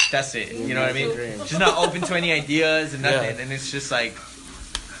 Yeah. That's it. You know what I mean? Dream. She's not open to any ideas and nothing. Yeah. And it's just like,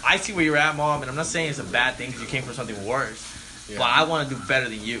 I see where you're at, Mom, and I'm not saying it's a bad thing because you came from something worse. Yeah. But I want to do better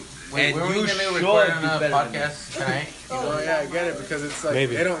than you. Wait, and were we you gonna should record do on a better than me. podcast tonight? Oh yeah, I get it because it's like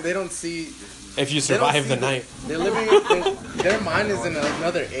Maybe. they don't see. If you They don't survive see the night. They're living. Their mind is in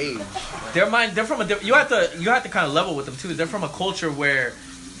another age. They're from you have to kind of level with them too. They're from a culture where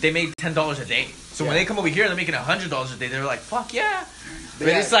they made $10 a day. So when Yeah. they come over here and they're making $100 a day, they're like, fuck yeah. But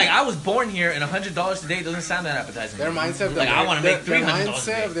Yeah. it's like, I was born here and $100 a day doesn't sound that appetizing. Their mindset. Of Like, I wanna make their $300 a mindset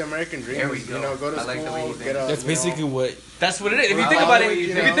day. of the American dream. There we is, go. You know, go to I like the way school, you think. get a. That's you basically know, what. That's what it is. If you Well, think I about like, it, you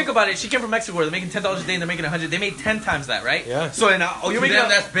if know. you think about it, she came from Mexico where they're making $10 a day and they're making 100. They made 10 times that, right? Yeah. So and now, you're To making them,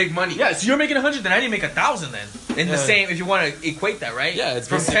 that's big money. yeah. So you're making 100, then I need to make 1,000 then. In the Yeah. same, if you want to equate that, right? Yeah, it's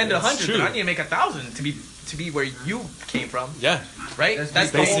from 10 to basically- it's 100. Then true. I need to make 1,000 to be where you came from, Yeah. right?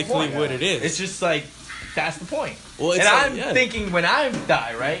 That's the whole Basically point. what it is. It's just like that's the point. Well, it's and like- I'm yeah. thinking when I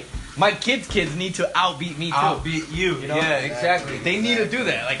die, right? My kids' need to outbeat me too. I'll beat you. You know? Yeah, exactly. They need to do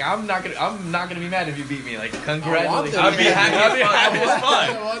that. Like I'm not gonna be mad if you beat me. Like congratulations. them I'd be to. happy. I'd be happy as I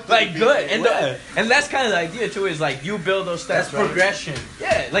fuck. want them Like to good. And Yeah. and that's kind of the idea too. Is like you build those steps. That's right? progression.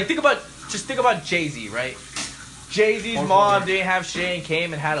 Yeah. Like think about Jay-Z, right? Jay-Z's mom didn't have shit and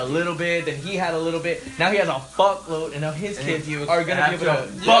came and had a little bit. Then he had a little bit. Now he has a fuckload, and now his kids are gonna be able to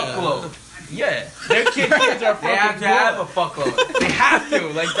Buckload. Yeah, their kids are fucking They have to have a cool. fuckload. They have to.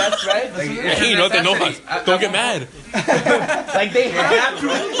 Like that's right. That's what it is. Hey, you know what they know necessity. about? Don't get mad. Like they have to.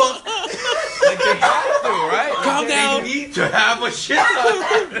 Like they have to, right? Calm down. They need to have a shit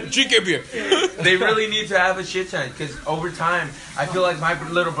ton. Drink your beer. They really need to have a shit ton because over time, I feel like my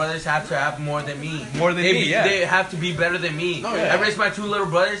little brothers have to have more than me. More than me, yeah. They have to be better than me. No, yeah. I raised my 2 little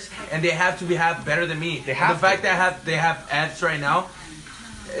brothers, and they have to have better than me. They have the fact that they have ads right now,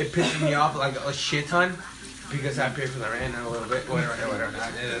 it pisses me off like a shit ton because I pay for the rent and a little bit. Whatever. It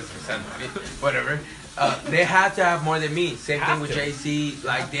doesn't sound funny. Whatever. They have to have more than me. Same thing with JC.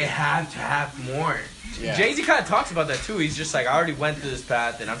 Like they have to have more. Yeah. Jay-Z kind of talks about that too. He's just like, I already went through this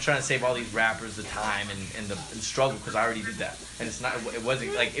path, and I'm trying to save all these rappers the time and the struggle because I already did that. And it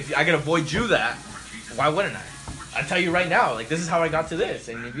wasn't like if I could avoid you that, why wouldn't I? I tell you right now, like this is how I got to this,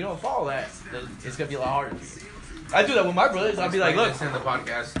 and if you don't follow that, it's gonna be a lot harder. I do that with my brothers. I'll be like, look, This in the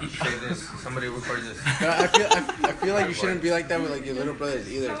podcast. Say this. Somebody record this. No, I feel like you shouldn't be like that with like your little brothers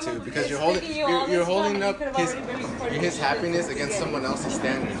either too, because you're holding up his happiness against someone else's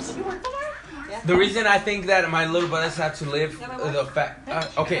standards. The reason I think that my little brothers have to live the fact.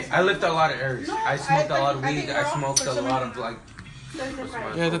 Okay, I lived a lot of herbs. I smoked a lot of weed. I smoked a lot of like.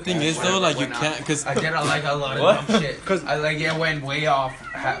 Yeah, the thing is though, like you can't, because I did like a lot of What? dumb shit. Cause I like it went way off,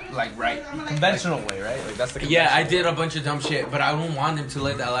 like right. conventional way, right? Like that's the Yeah, I conventional did a bunch of dumb shit, but I don't want them to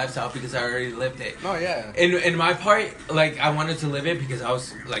live that lifestyle because I already lived it. No, yeah. In my part, like I wanted to live it because I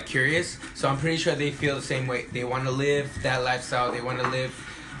was like curious. So I'm pretty sure they feel the same way. They want to live that lifestyle. They want to live.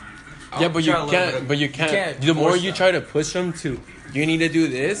 yeah, but you can't. But you can't. The more you try to push them to, you need to do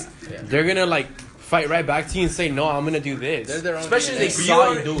this. They're gonna like fight right back to you and say, no, I'm gonna do They're this. their own Especially DNA. they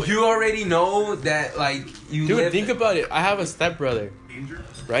saw you do it. You already know that, like you. Dude, live think about it. I have a stepbrother,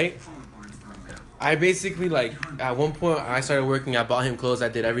 right? I basically like at one point I started working. I bought him clothes. I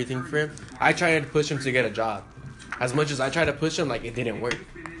did everything for him. I tried to push him to get a job. As much as I tried to push him, like it didn't work.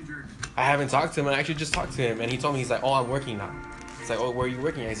 I haven't talked to him. I actually just talked to him, and he told me he's like, "Oh, I'm working now." It's like, "Oh, where are you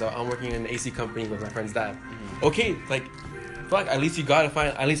working?" He's like, "I'm working in an AC company with my friend's dad." Okay, like, fuck. At least you gotta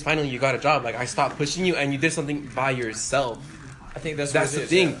find. At least finally you got a job. Like I stopped pushing you, and you did something by yourself. I think that's That's what the it is,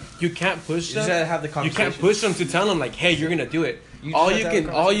 thing. yeah. You can't push You them. just gotta have the You conversation. can't push them to tell them like, "Hey, you're gonna do it." You just all have you to have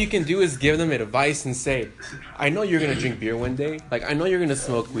can a all you can do is give them advice and say, "I know you're gonna drink beer one day. Like I know you're gonna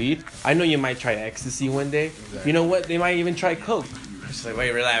smoke weed. I know you might try ecstasy one day. You know what? They might even try coke." Just like,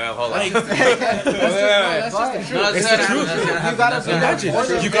 wait, relax, hold on. Like, That's just the truth. No, It's the truth. You gotta be Imagine, there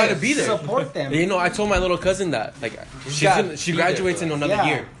for them. you gotta be there. Support them. You know, I told my little cousin that like she be there graduates for in them. another Yeah.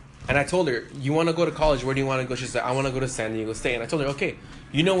 year, and I told her, "You want to go to college? Where do you want to go?" She said, "I want to go to San Diego State." And I told her, "Okay,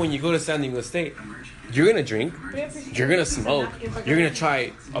 you know when you go to San Diego State, you're gonna drink, you're gonna smoke, you're gonna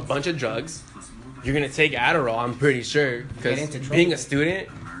try a bunch of drugs, you're gonna take Adderall. I'm pretty sure because being a student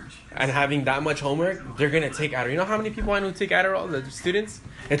and having that much homework, they're gonna take Adderall. You know how many people I know take Adderall? The students.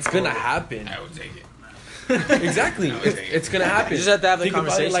 It's gonna happen. I would take it. Exactly. It's gonna happen. You just have to have the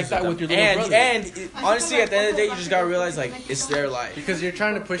conversation like that with your little brother. And honestly, at the end of the day, you just gotta realize like it's their life. Because you're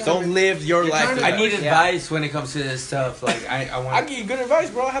trying to push. Don't live your life. I need advice when it comes to this stuff. Like I want. I give you good advice,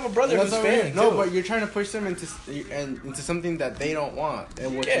 bro. I have a brother who's failing. No, but you're trying to push them into something that they don't want,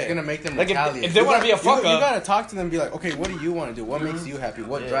 and which is gonna make them retaliate. If they want to be a fuck up, you gotta talk to them. And be like, okay, what do you want to do? What makes you happy?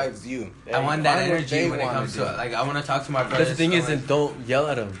 What drives you? I want that energy when it comes to like I want to talk to my brother. The thing is, don't yell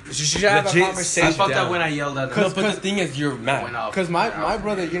at them. You should have a conversation. I fucked up when I yelled at them. But the thing is, you're mad. Because my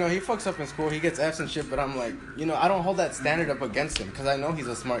brother, you know, he fucks up in school. He gets F's and shit. But I'm like, you know, I don't hold that standard up against him because I know he's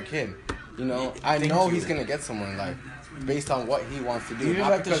a smart kid. You know, I know he's gonna get somewhere in life based on what he wants to do,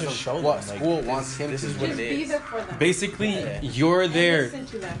 not because of what school wants him to do. Just be there for them. Basically, you're there. Listen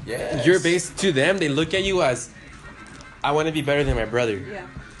to them. Yes. You're based to them. They look at you as, I want to be better than my brother. Yeah.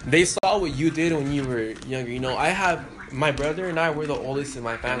 They saw what you did when you were younger. You know, I have my brother and I were the oldest in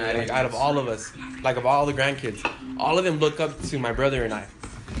my family. Like out of all of us, like of all the grandkids, all of them look up to my brother and I.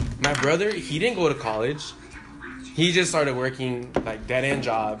 My brother, he didn't go to college. He just started working like dead end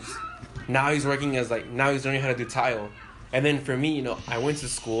jobs. Now he's working as now he's learning how to do tile. And then for me, you know, I went to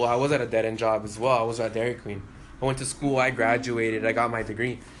school. I was at a dead end job as well. I was at Dairy Queen. I went to school. I graduated. I got my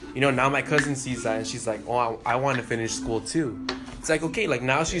degree. You know, now my cousin sees that and she's like, oh, I want to finish school too. It's like, okay, like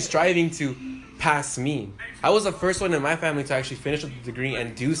now she's striving to pass me. I was the first one in my family to actually finish with the degree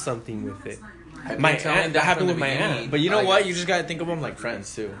and do something with it. My aunt, that happened with my aunt. But you know what? You just gotta think of them like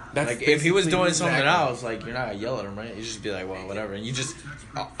friends too. Like if he was doing something else, like you're not gonna yell at him, right? You just be like, well, whatever. And you just,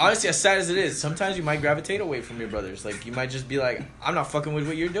 honestly, as sad as it is, sometimes you might gravitate away from your brothers. Like you might just be like, I'm not fucking with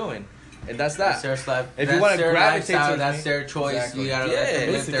what you're doing. And that's that. That's their life. If you want to gravitate to that's their choice. Exactly. You gotta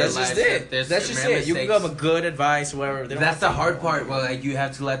that's just it. That's just it. You can give them a good advice, whatever. That's the hard part. Well, like you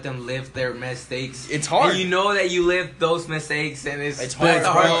have to let them live their mistakes. It's hard. And you know that you lived those mistakes, and it's hard.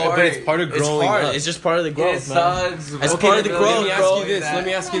 But it's part of growing up. It's just part of the growth, it sucks. It's part of the growth. Let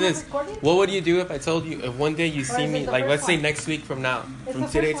me ask you this. What would you do if I told you if one day you see me, like let's say next week from now, from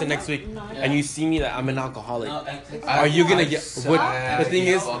today to next week, and you see me that I'm an alcoholic? Are you gonna get? The thing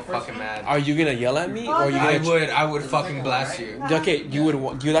is, are you gonna yell at me, or are you gonna? I would fucking blast you. Okay, you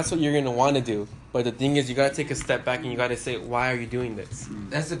would. That's what you're gonna want to do. But the thing is, you gotta take a step back and you gotta say, why are you doing this?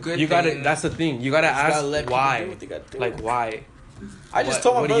 That's a good. You gotta. That's the thing. You gotta ask why. Like why. I just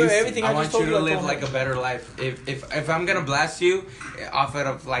told my brother everything. I want you to live like a better life. If I'm gonna blast you off out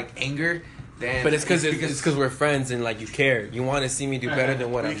of like anger. But it's because we're friends and like you care. You want to see me do better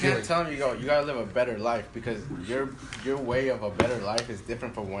than what I'm doing. You can't tell them you gotta live a better life because your way of a better life is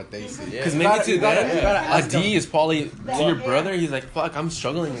different from what they see. Because maybe to them, a D is probably to your brother. He's like, fuck, I'm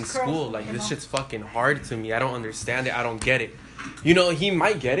struggling in school. Like this shit's fucking hard to me. I don't understand it. I don't get it. You know, he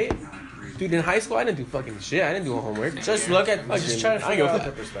might get it. Dude, in high school, I didn't do fucking shit. I didn't do homework. Just look at, just try to figure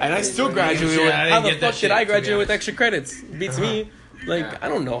out. And I still graduated. How the fuck did I graduate with extra credits? Beats me. Like, I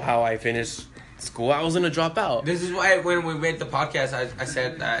don't know how I finished school. I was gonna drop out. This is why when we made the podcast, I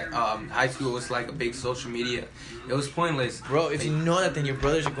said that high school was like a big social media. It was pointless. Bro, if you know that, then your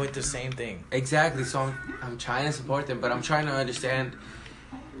brothers are going through the same thing. Exactly. So I'm trying to support them, but I'm trying to understand.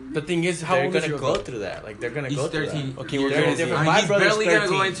 The thing is, how old is gonna go through that? Like they're gonna go 13. through that. Okay, we're gonna He's barely gonna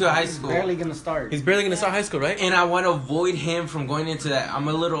go into high school. Barely gonna start. He's barely gonna start high school, right? And I want to avoid him from going into that. I'm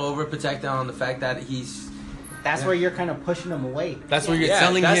a little overprotective on the fact that he's. That's where you're kind of pushing them away. That's where you're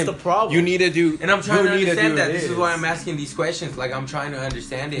telling that's him. The problem. You need to do. And I'm trying to understand that. This is why I'm asking these questions. Like I'm trying to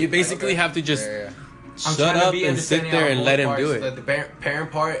understand it. You basically have to just shut up and sit there and let him do it. The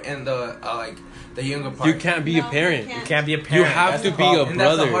parent part and the the younger part. You can't be a parent. You can't be a parent. You have to be a brother. And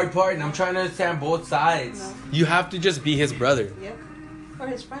that's the hard part. And I'm trying to understand both sides. No. You have to just be his brother. Yep. Or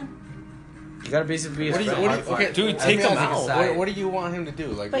his friend. You gotta basically be his friend. Okay, dude, take him out. What do you want him to do?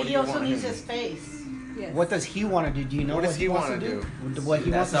 Like, But he also needs his face. Yes. What does he want to do? Do you know what does he wants want to do? What he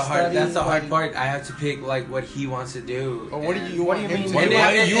wants to study? That's the hard part. I have to pick like what he wants to do. Or what do you want him to do? Why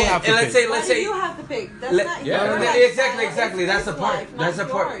do you have to pick? Let's say you have to pick. That's not your life. Exactly. That's the part. That's the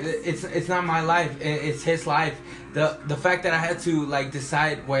part. It's not my life. It's his life. The fact that I had to like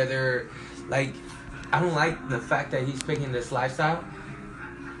decide whether like I don't like the fact that he's picking this lifestyle.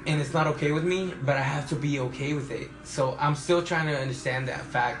 And it's not okay with me, but I have to be okay with it. So I'm still trying to understand that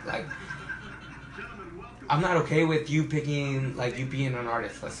fact. Like, I'm not okay with you picking, like, you being an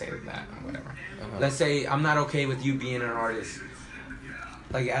artist. Let's say that, or whatever. Let's say I'm not okay with you being an artist.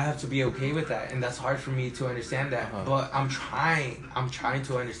 like I have to be okay with that, and that's hard for me to understand that. But I'm trying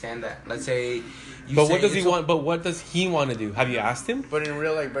to understand that. Let's say. But what does he want? But what does he want to do? Have you asked him? But in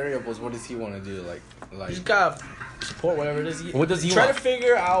real life variables, what does he want to do? Like he's got support whatever it is. What does he try want? to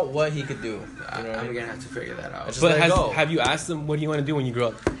figure out what he could do? You know I'm gonna have to figure that out. But have you asked him what do you want to do when you grow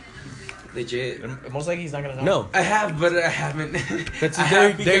up? Legit. Most likely he's not gonna know. No, I have, but I haven't.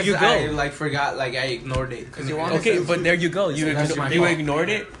 There you go. I like forgot, like I ignored it. Okay, but there you go. You ignored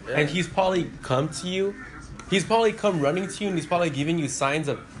it, and he's probably come to you. He's probably come running to you, and he's probably giving you signs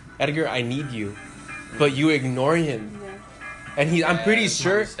of, Edgar, I need you, but you ignore him. And I'm pretty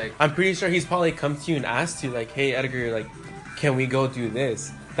sure he's probably come to you and asked you like, hey Edgar, like, can we go do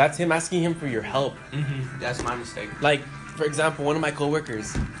this? That's him asking him for your help. Mm-hmm. That's my mistake. Like, for example, one of my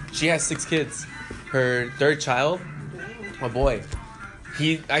coworkers, she has 6 kids. Her third child, a boy,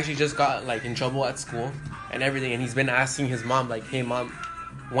 he actually just got like in trouble at school and everything, and he's been asking his mom like, hey mom,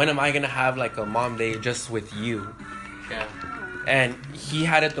 when am I gonna have like a mom day just with you? Yeah. And he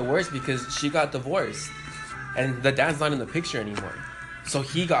had it the worst because she got divorced, and the dad's not in the picture anymore, so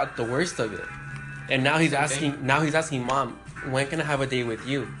he got the worst of it. And now he's asking mom, when can I have a day with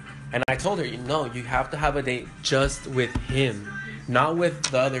you? And I told her, no, you have to have a date just with him, not with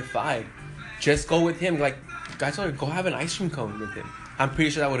the other 5. Just go with him. Like, I told her, go have an ice cream cone with him. I'm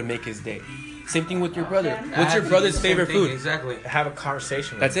pretty sure that would make his day. Same thing with your brother. What's your brother's favorite food? Exactly. Have a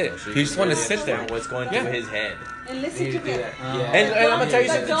conversation with That's him. it. So you just want to sit there. What's going through his head. And listen to him. And I'm going to tell you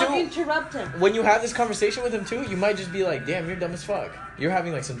something, don't too. interrupt him. When you have this conversation with him, too, you might just be like, damn, you're dumb as fuck. You're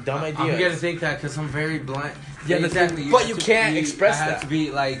having, like, some dumb ideas. I'm going to think that because I'm very blunt. Yeah, exactly. But you can't express that. I have to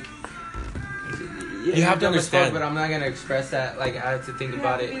be, like... You have to understand. But I'm not going to express that. Like, I have to think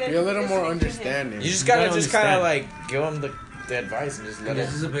about it. Be a little more understanding. You just got to just kind of, like, give him the advice and just let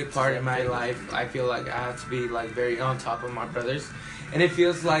This is a big part in my life. I feel like I have to be, like, very on top of my brothers. And it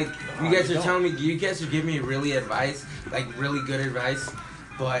feels like you guys are telling me, you guys are giving me really advice, like really good advice,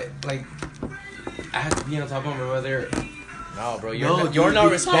 but like I have to be on top of my brother. No, bro, you're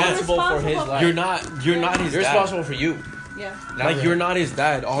not responsible for his life. You're not his You're dad. responsible for you. Yeah. Like, you're not his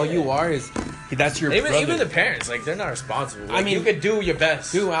dad. All you are is that's your brother. Even the parents, like, they're not responsible. Like, I mean, you could do your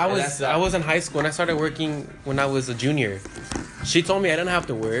best. Dude, I was in high school and I started working when I was a junior. She told me I didn't have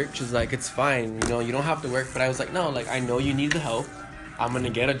to work. She's like, it's fine, you know, you don't have to work. But I was like, no, like, I know you need the help. I'm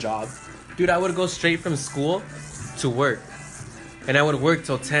gonna get a job. Dude, I would go straight from school to work. And I would work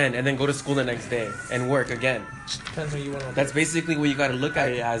till 10 and then go to school the next day and work again. Depends on you want. That's basically what you gotta look at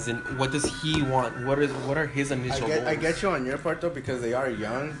it as, and what does he want? What are his initial goals? I get you on your part though, because they are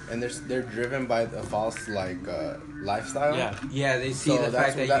young and they're driven by a false lifestyle. Yeah, they see the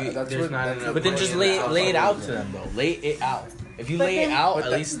fact that there's not enough. But then just lay it out to them, though. Lay it out. If you lay it out,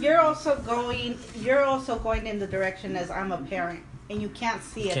 at least you're also going in the direction as I'm a parent. And you can't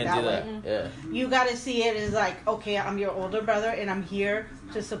see it that way. Yeah. You got to see it as like, okay, I'm your older brother, and I'm here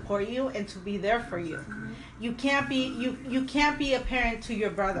to support you and to be there for you. You can't be a parent to your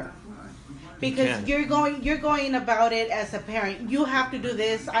brother, because you're going about it as a parent. You have to do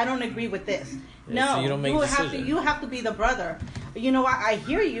this. I don't agree with this. No, so you don't make decisions. You have to be the brother. You know what? I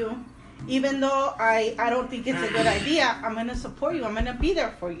hear you. Even though I don't think it's a good idea, I'm gonna support you. I'm gonna be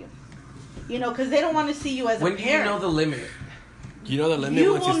there for you. You know, because they don't want to see you as a parent. When do you know the limit? You know the limit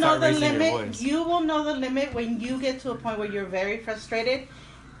once you start raising your voice. You will know the limit when you get to a point where you're very frustrated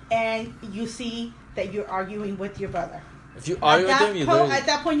and you see that you're arguing with your brother. If you argue with him, at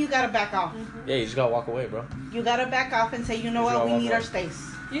that point you gotta back off. Mm-hmm. Yeah, you just gotta walk away, bro. You gotta back off and say, you know what, we need our space.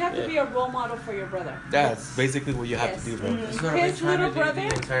 You have to be a role model for your brother. That's basically what you have to do, bro. Mm-hmm. His little brother,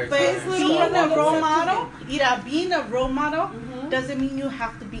 being a role model doesn't mean you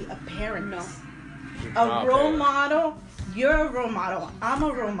have to be a parent. No. A role model. You're a role model. I'm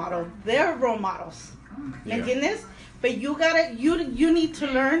a role model. They're role models. ¿Me entiendes? But you need to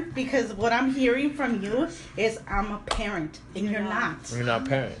learn, because what I'm hearing from you is I'm a parent and you're not. You're not a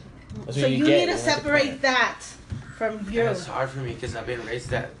parent. So you need to separate that from you. It's hard for me because I've been raised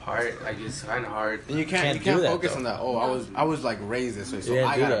that part. Like, it's kind of hard. And you can't focus on that. Oh, I was like raised this way, so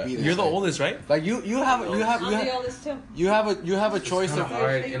I gotta be this. You're the way. oldest, right? Like you have I'm the oldest too. You have a choice of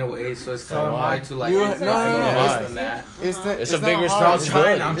hard in a way, so it's kind of hard to like. It's a big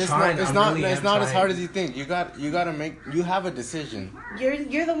responsibility. It's not as hard as you think. You have a decision.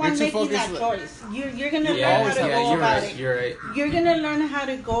 You're the one making that choice. You're gonna learn how to go about it. You're right. You're gonna learn how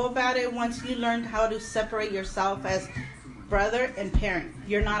to go about it once you learn how to separate yourself as brother and parent.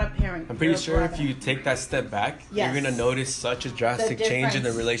 You're not a parent. I'm pretty sure if you take that step back, Yes. you're gonna notice such a drastic change in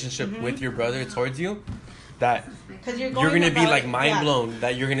the relationship with your brother towards you. that Because you're gonna be like mind blown.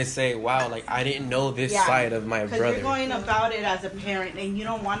 That you're gonna say, "Wow, like I didn't know this side of my brother." Because you're going about it as a parent, and you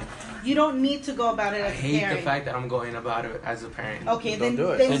don't need to go about it as a parent. I hate the fact that I'm going about it as a parent. Okay, Don't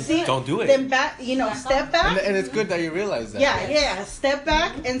do it. Then don't do it. Then step back. And it's good that you realize that. Yeah. Step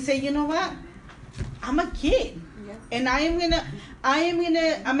back and say, you know what? I'm a kid, and I'm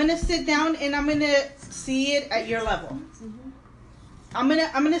gonna sit down and I'm gonna see it at your level. I'm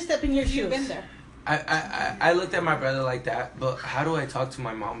gonna step in your shoes. You've been there. I looked at my brother like that, but how do I talk to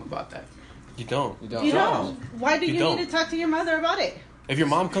my mom about that? You don't. You don't. Why do you don't. need to talk to your mother about it? If your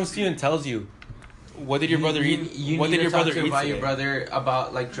mom comes to you and tells you, "What did your brother eat? What did your brother eat about today?" your brother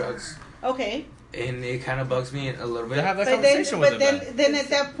about like drugs. Okay. And it kind of bugs me a little bit. Have that conversation with him. Then at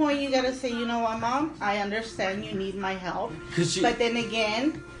that point you gotta say, you know what, Mom, I understand you need my help, but then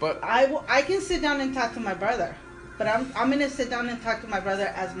again, I can sit down and talk to my brother, but I'm gonna sit down and talk to my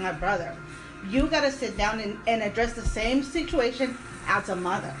brother as my brother. You gotta sit down and address the same situation as a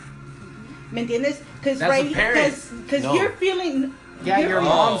mother. ¿Me entiendes? Because you're feeling. Yeah, your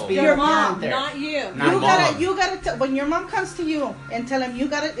mom's being Your a mom, parent there. not you. You gotta when your mom comes to you and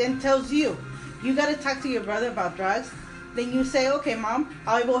tells you you gotta talk to your brother about drugs, then you say, okay, Mom,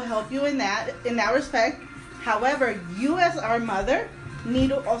 I will help you in that respect. However, you as our mother need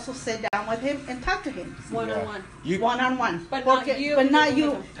to also sit down with him and talk to him One-on-one. One-on-one. But not you. But not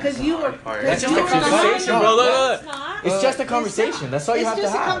you, because you were. That's just a conversation, bro. Look. It's not. It's just a conversation. That's all you have to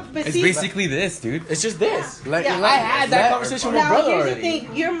have. It's basically this, dude. It's just this. I had that conversation with my brother here's already. the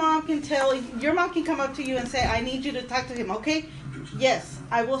thing. Your mom can come up to you and say, I need you to talk to him, okay? Yes,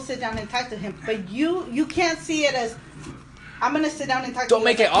 I will sit down and talk to him. But you can't see it as, I'm going to sit down and talk to you. Don't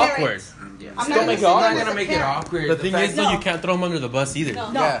make it awkward. I'm Don't make it I'm awkward. not gonna make it awkward. The thing is, though, you can't throw him under the bus either.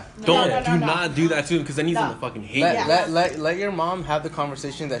 No. Yeah. Do No. not do that to him because then he's gonna fucking hate you. Let your mom have the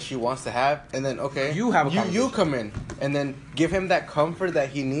conversation that she wants to have, and then You have a conversation. you come in and then give him that comfort that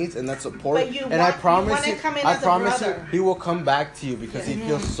he needs and that support. But you and want- I promise you you, wanna come in I as a promise you, brother. he will come back to you because he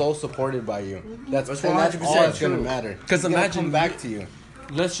feels so supported by you. That's all 100% that's gonna true. matter. 'Cause He's gonna imagine come back to you.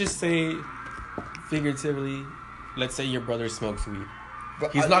 Let's just say, figuratively, let's say your brother smokes weed.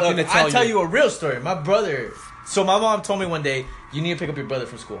 He's not gonna tell you. I'll tell you a real story. My brother. So my mom told me one day, you need to pick up your brother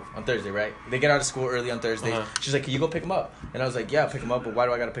from school on Thursday, right? They get out of school early on Thursdays. She's like, can you go pick him up? And I was like, yeah, pick him up, but why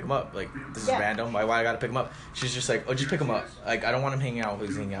do I gotta pick him up? Like, this is random. Why I gotta pick him up? She's just like, oh, just pick him up. Like, I don't want him hanging out with who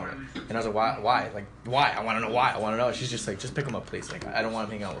he's hanging out with. And I was like, why? Like, why? I want to know why. I want to know. She's just like, just pick him up, please. Like, I don't want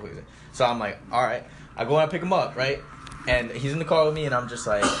him hanging out with who he's. So I'm like, all right. I go and I pick him up, right? And he's in the car with me, and I'm just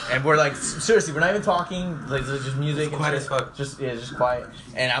like, and we're like, seriously, we're not even talking. Like, there's just music. It's quiet as fuck. Just quiet.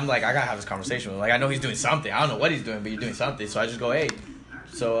 And I'm like, I gotta have this conversation with him. Like, I know he's doing something. I don't know what he's doing, but you're doing something. So I just go, hey,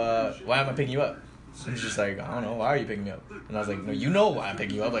 so why am I picking you up? And he's just like, I don't know. Why are you picking me up? And I was like, no, you know why I'm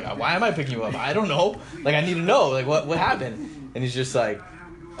picking you up. Like, why am I picking you up? I don't know. Like, I need to know. Like, what happened? And he's just like,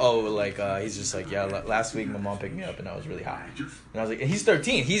 he's just like, yeah, last week my mom picked me up and I was really high. And I was like, and he's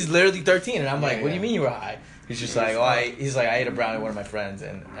 13. He's literally 13. And I'm like, what do you mean you were high? He's just like, I ate a brownie with one of my friends,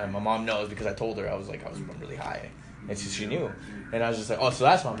 and my mom knows because I told her I was really high, and she knew, and I was just like, oh, so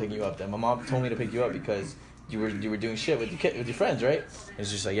that's why I'm picking you up. Then my mom told me to pick you up because you were doing shit with your friends, right? And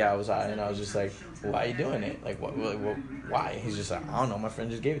it's just like, yeah, I was high, and I was just like, well, why are you doing it? Like, what, why? He's just like, I don't know, my friend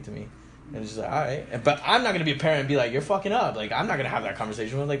just gave it to me. And it's just like, all right, but I'm not gonna be a parent and be like, you're fucking up. Like, I'm not gonna have that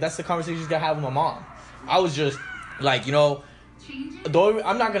conversation with him. Like, that's the conversation you gotta have with my mom. I was just like, you know. Though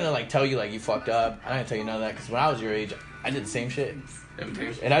I'm not gonna like tell you like you fucked up. I'm not gonna tell you none of that because when I was your age, I did the same shit.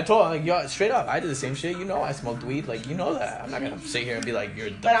 And I told like yo straight up, I did the same shit. You know, I smoked weed. Like you know that. I'm not gonna sit here and be like you're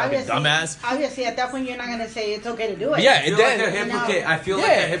a fucking dumbass. Obviously, at that point, you're not gonna say it's okay to do it. Yeah, I feel like a hypocrite. I feel like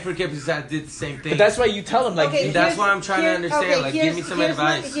a hypocrite because I did the same thing. But that's why you tell them like. Okay, that's why I'm trying to understand. Okay, like, give me some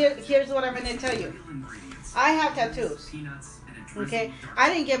advice. Here's what I'm gonna tell you. I have tattoos. Okay,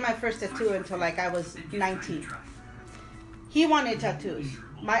 I didn't get my first tattoo until like I was 19. He wanted tattoos.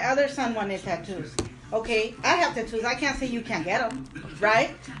 My other son wanted tattoos. Okay, I have tattoos. I can't say you can't get them,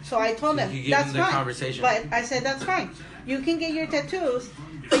 right? So I told him, that's fine. But I said, that's fine. You can get your tattoos,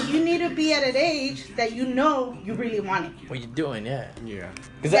 but you need to be at an age that you know you really want it. What you doing, yeah.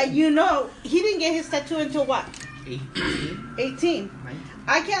 That you know, he didn't get his tattoo until what? 18.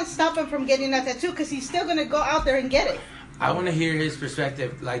 I can't stop him from getting that tattoo because he's still going to go out there and get it. I want to hear his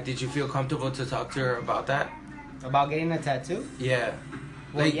perspective. Like, did you feel comfortable to talk to her about that? About getting a tattoo? Yeah.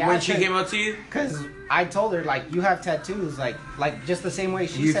 Well, like, when she came up to you? Because I told her, like, you have tattoos. Like just the same way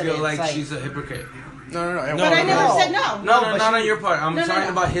she said it. You feel like she's a hypocrite? No. But I never said no. No, not on your part. I'm talking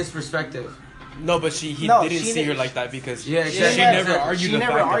about his perspective. No, but he didn't see her like that because she never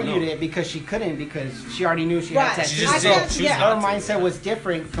argued it because she couldn't because she already knew she had tattoos. Her mindset was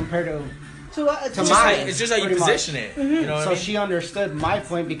different compared to It's just how you position it. You know what I mean? She understood my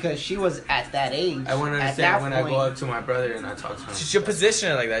point because she was at that age. I want to understand when I go up to my brother and I talk to him. Just your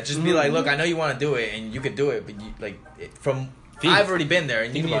position it like that. Just be like, look, I know you want to do it and you could do it, but you, like from. I've already been there,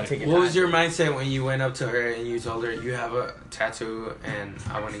 and you need to take it. What was your mindset when you went up to her and you told her you have a tattoo and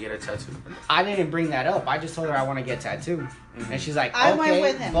I want to get a tattoo? I didn't bring that up. I just told her I want to get tattooed, and she's like, I okay, went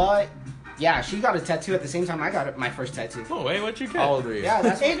with him. But yeah, she got a tattoo at the same time I got my first tattoo. Oh wait, what you get? How old were you? Yeah,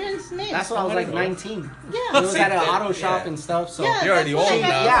 that's Adrian Smith. That's when I was like 19. Yeah. It was at an auto shop and stuff. So Yeah, You're already that's old what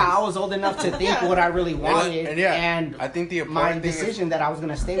now. yeah, I was old enough to think what I really wanted, and I think the my important thing decision that I was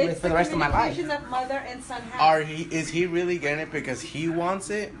gonna stay with for the rest of my life. Of mother and son have. is he really getting it because he wants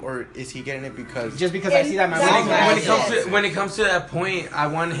it, or is he getting it because Just because I see that my Exactly. mom When it comes to that point, I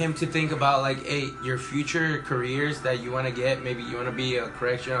want him to think about like, hey, your future careers that you want to get. Maybe you want to be a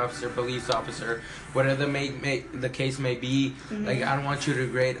correction officer, police officer, whatever the case may be. Like, I don't want you to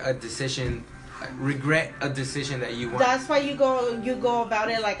regret a decision that you want. That's why you go about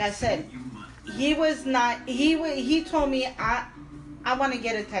it like I said. He was not. He told me I want to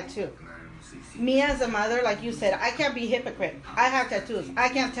get a tattoo. Me as a mother, like you said, I can't be hypocrite. I have tattoos. I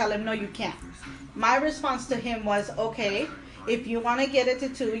can't tell him no, you can't. My response to him was, okay, if you want to get a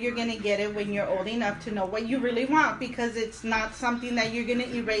tattoo, you're gonna get it when you're old enough to know what you really want, because it's not something that you're gonna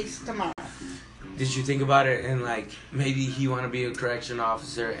erase tomorrow. Did you think about it and like maybe he want to be a correction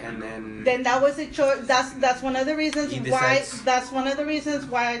officer and then That was a choice. That's one of the reasons He why. decides. That's one of the reasons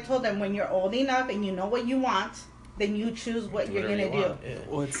why I told him, when you're old enough and you know what you want, then you choose what you're gonna do.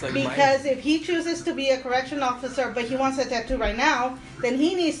 Well, it's like Because if he chooses to be a correction officer, but he wants a tattoo right now, then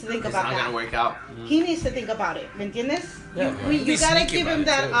he needs to think it's about not that. gonna work out? He needs to think about it. ¿Me entiendes? Yeah, you be gotta sneaky give about him it,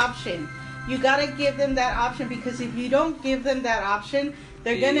 that too. option. You gotta give them that option, because if you don't give them that option,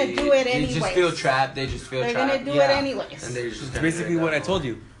 they're gonna do it anyways. They just feel trapped. They just feel They're trapped. gonna do it anyways. And they're just It's gonna basically do what I that. told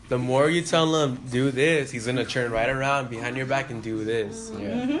you. The more you tell him do this, he's gonna turn right around behind your back and do this.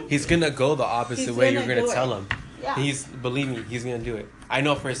 Mhm. He's gonna go the opposite He's way gonna you're gonna do tell it. him. Yeah. Believe me, he's gonna do it. I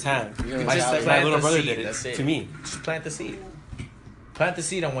know firsthand. gonna My, just my plant little the brother seed, did it that's it. to me. Just plant the seed. Plant the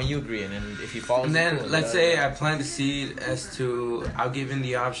seed on when you agree, and then if he follows. And then cool, let's yeah. say I plant the seed as to I'll give him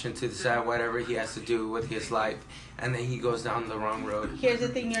the option to decide whatever he has to do with his life, and then he goes down the wrong road. Here's the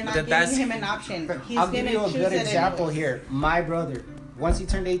thing: you're not But that's- giving him an option. He's I'll gonna give you a choose good it example anyways. here. My brother, once he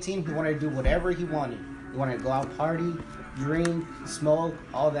turned 18, he wanted to do whatever he wanted. He wanted to go out, party, drink, smoke,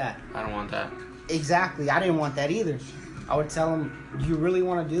 all that. I don't want that. Exactly. I didn't want that either. I would tell him, "Do you really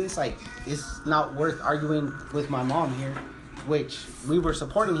want to do this? Like, it's not worth arguing with my mom here." Which we were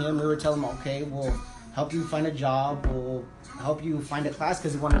supporting him. We were telling him, "Okay, we'll help you find a job. We'll help you find a class,"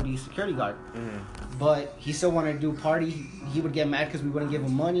 because he wanted to be a security guard. But he still wanted to do party. He would get mad because we wouldn't give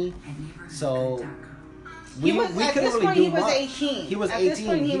him money. So He was- at couldn't this really point, do he was much. 18. He was At this 18.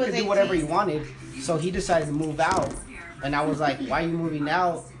 point, he He was could do whatever he 18. wanted. So he decided to move out. And I was like, "Why are you moving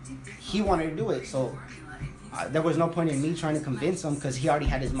out?" He wanted to do it. So there was no point in me trying to convince him, because he already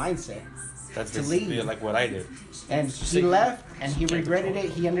had his mindset. That's To basically leave. like what I did. And he left, and he regretted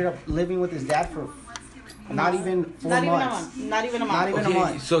it. He ended up living with his dad for not even 4 Not even a months. month. Not even a month. Not even a Okay,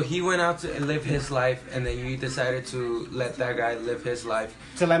 month. so he went out to live his life, and then you decided to let that guy live his life.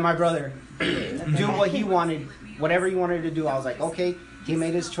 To let my brother do what he wanted, whatever he wanted to do. I was like, okay, he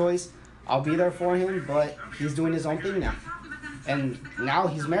made his choice. I'll be there for him, but he's doing his own thing now. And now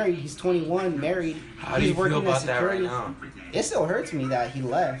he's married. He's 21, married. How do he's you feel working about as that right security. now? It still hurts me that he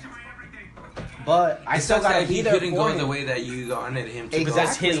left. But I It still sucks gotta that be he there couldn't for go him. the way that you wanted him to Exactly. go.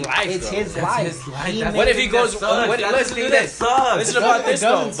 That's his life, It's though. his That's life. his life. He That's made What if the he thing goes? that sucks. What, That's listen the to thing this. that sucks. Listen about this though.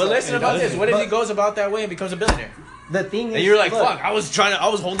 doesn't But suck. listen It about this. doesn't. What if he But- goes about that way and becomes a billionaire? The thing is, And you're like, look, fuck! I was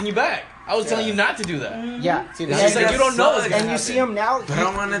holding you back. I was telling you not to do that. Yeah. See, It's just now like you don't know what's gonna And you happen. see him now. But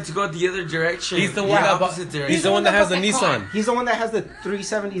I wanted to go the other direction. He's the one that bought, opposite he's direction. the one that has the He's the one Nissan. He's the one that has the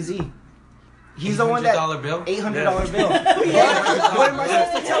 370Z. He's the one that $800 bill. $800 bill. What am I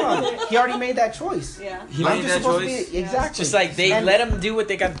supposed to tell him? He already made that choice. Yeah. He I'm made just that supposed choice. to be exactly. Just like they And let him do what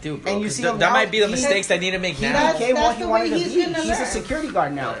they got to do, bro. And you 'Cause see him that now, might be the he- mistakes they need to make He now. became what that's he the wanted way to he's be. gonna He's a learn. security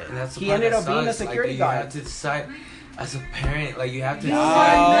guard now. And that's the He part ended that up being a sucks. security You guard. have to decide as a parent. Like you have to No,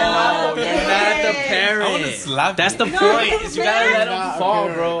 decide. you're not the parent. I wanna slap That's the you. point. Is you gotta let him Nah, fall,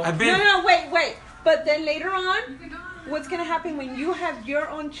 okay. bro. I've No, been. no, wait. But then later on, what's gonna happen when you have your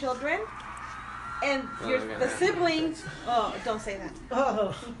own children and the siblings? Oh, don't say that.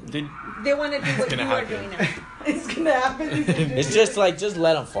 Oh, Dude, They want to do what you gonna are happen. doing now. it's gonna happen. It's just like just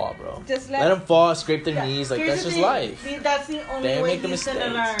let him fall, bro. Just Let them fall, scrape their Yeah. knees. Like Here's that's the just thing. life. See, that's the only They way make the he's gonna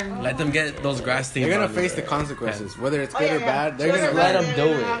mistakes. learn. let them get those grass stains. They're gonna on face the their consequences, whether it's Oh, good yeah, or yeah. bad. They're Just gonna Let learn. him They're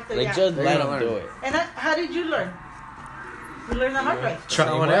do gonna it. have to, Like yeah. just They're let gonna him do learn. it. And how did you learn? You learn the hard way.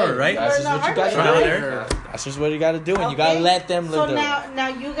 Trial and error, right? That's just what you got to do. That's just what you got to do, and you got to let them live So their now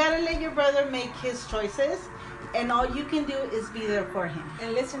you got to let your brother make his choices, and all you can do is be there for him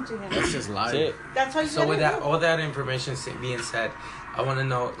and listen to him. That's just life. That's it. That's all you So with gotta that, do. all that information being said, I want to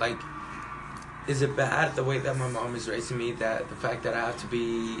know, like, is it bad the way that my mom is raising me? That the fact that I have to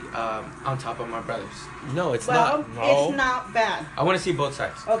be on top of my brothers? No, it's Well, not. No. it's not bad. I want to see both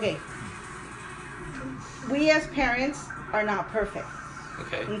sides. Okay. We as parents are not perfect.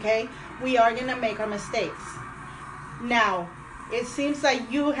 Okay. Okay? We are going to make our mistakes. Now, it seems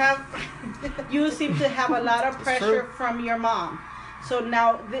like you seem to have a lot of pressure from your mom. So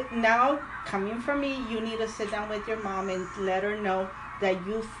now coming from me, you need to sit down with your mom and let her know that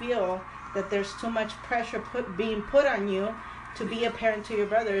you feel that there's too much pressure being put on you to be a parent to your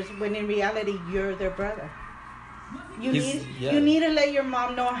brothers, when in reality you're their brother. You need to let your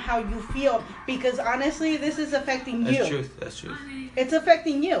mom know how you feel, because honestly, this is affecting you. That's true. It's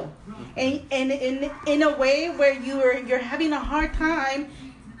affecting you, and in a way where you're having a hard time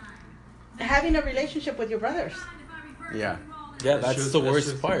having a relationship with your brothers. Yeah. Yeah, that's the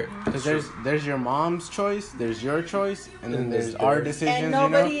worst part. Because there's your mom's choice, there's your choice, and then there's our decisions. And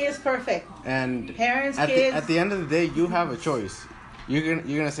nobody is perfect. And Parents, kids. At the end of the day, you have a choice. You're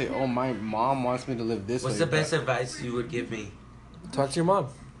gonna say, "Oh, my mom wants me to live this way." What's the best advice you would give me? Talk to your mom.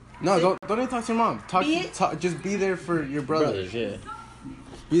 No, don't even talk to your mom. Just be there for your brothers. Yeah.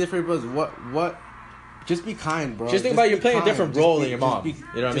 Be there for your brothers. What? Just be kind, bro. Just think about you're playing a different role than your mom. You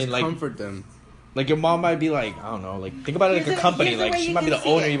know what I mean? Like, comfort them. Like your mom might be like, I don't know, like think about it like a company. Like she might be the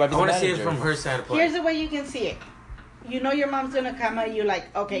owner, you might be the manager. I want to see it from her standpoint. Here's the way you can see it. You know your mom's gonna come at you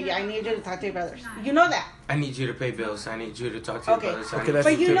like, okay, yeah, I need you to talk to your brothers. You know that. I need you to pay bills. I need you to talk to your brothers. Okay, that's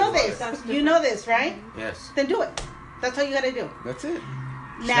but you know this. You know this, right? Yes. Then do it. That's all you gotta do. That's it.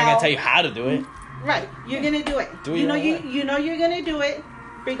 She's not gonna tell you how to do it. Right. You're gonna do it. You know you're gonna do it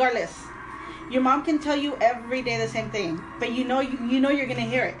regardless. Your mom can tell you every day the same thing, but you know you're gonna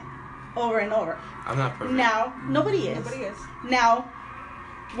hear it over and over. I'm not perfect. Now, nobody is. Now,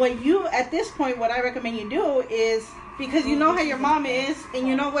 what I recommend you do is, because you know how your mom is and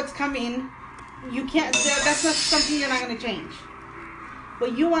you know what's coming, that's not something you're not going to change.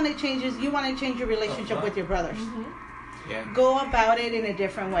 What you want to change is you want to change your relationship with your brothers. Yeah. Go about it in a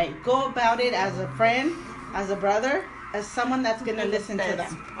different way. Go about it as a friend, as a brother, as someone that's going to listen to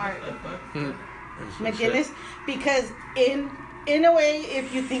them. ¿Me entiendes? Because in a way,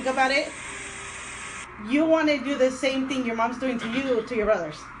 if you think about it, you want to do the same thing your mom's doing to you, to your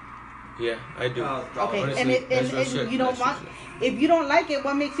brothers. Yeah, I do. Okay, honestly, and you don't want. If you don't like it,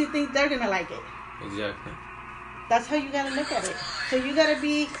 what makes you think they're gonna like it? Exactly. That's how you gotta look at it. So you gotta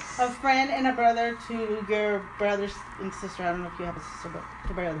be a friend and a brother to your brothers and sister. I don't know if you have a sister,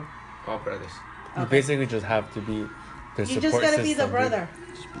 but brother. All brothers. You basically just have to be the support system. You just gotta be the brother.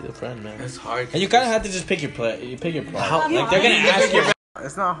 Just be the friend, man. That's hard. And you kind of have to just pick your play. You pick your play. Like they're gonna ask you.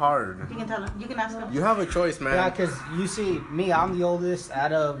 It's not hard. You can tell them. You can ask them. You have a choice, man. Yeah, because you see, me, I'm the oldest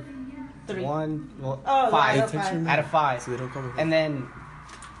out of Three. five. Five. Out of five. So they don't come. And then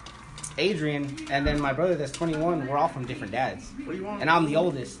Adrian, and then my brother that's 21, we're all from different dads. What do you want? And I'm the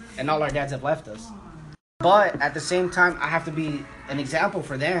oldest, and all our dads have left us. But at the same time, I have to be an example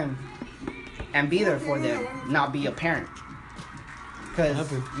for them and be there for them, not be a parent.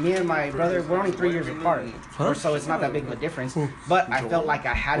 Because me and my brother, we're only 3 years apart, or so it's not that big of a difference. But I felt like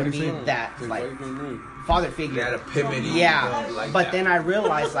I had to be that, like, father figure. You had a pivot. Yeah, but then I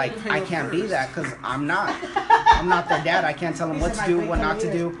realized, like, I can't be that because I'm not their dad. I can't tell them what to do, what not to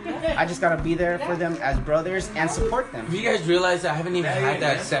do. I just gotta be there for them as brothers and support them. Have you guys realized I haven't even had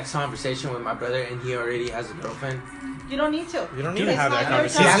that sex conversation with my brother, and he already has a girlfriend? You don't need to. You don't need to It's have not that your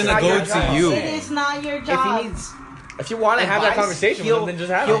conversation. job. He's gonna go to you. It is not your If job. he needs, If you want to have that advice, conversation with him, then just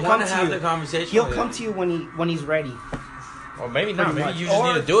have he'll it. I come want to to have you. the conversation. He'll with come him. to you when he's ready. Or maybe not. Maybe much. you just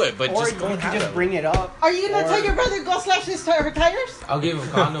Or- need to do it, but Or just you go and can have just it. bring it up. Are you gonna Or- tell your brother go slash his tires? I'll give him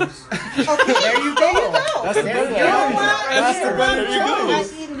condoms. Okay, there you go. That's the There you brother. go. That's the brother you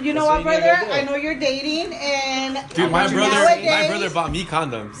go. You know what, brother? I know you're dating, and Dude, my nowadays, brother bought me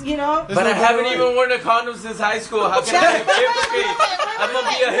condoms. You know, But I haven't even worn a condom since high school. How can I be a hypocrite? I'm gonna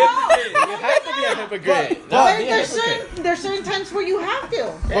be a hypocrite. You have to be a hypocrite. there's certain times where you have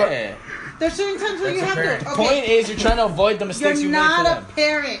to. Yeah. There's certain times where you have to. Okay. Point is, you're trying to avoid the mistakes You're you made for not a them.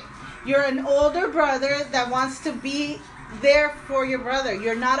 parent. You're an older brother that wants to be there for your brother.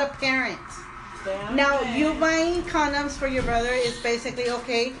 You're not a parent. Now, you buying condoms for your brother is basically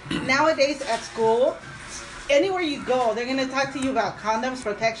okay. Nowadays at school, anywhere you go, they're gonna talk to you about condoms,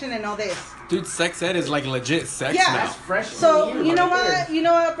 protection, and all this. Dude, sex ed is like legit sex Yeah. now. Fresh. So you know what? You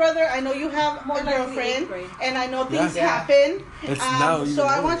know what, brother? I know you have a girlfriend, and I know things happen. It's now So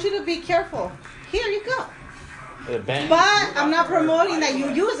I want you to be careful. Here you go. But I'm not promoting that you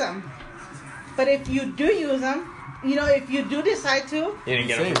use them. But if you do use them, you know, if you do decide to, You didn't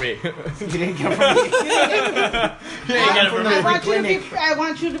get it from me. You didn't get from me. I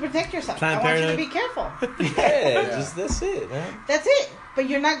want you to protect yourself. Planned I want you to Parenthood. be careful. Yeah, just that's it, man. That's it. But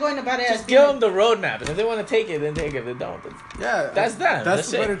you're not going about it Just as give them the roadmap, and if they want to take it, then take it. If they don't, then Yeah, that's them. That's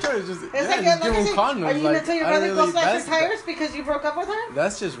the it. better choice. Just, It's yeah, like, just give like I them said, condoms. are you gonna like, tell your I brother really- go slash your that's- tires because you broke up with her?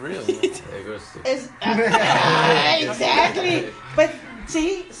 That's just real. Exactly. But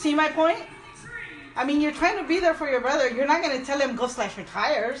see my point? I mean, you're trying to be there for your brother. You're not gonna tell him go slash your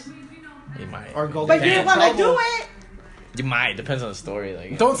tires, You might. Or go. but get you in want to trouble. do it. You might. Depends on the story.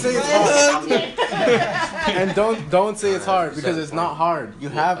 Like. Don't say it's hard. And don't say it's hard because it's not hard. You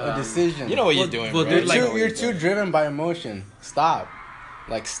have a decision. You know what you're doing. well, bro. dude, like- you're too driven by emotion. Stop.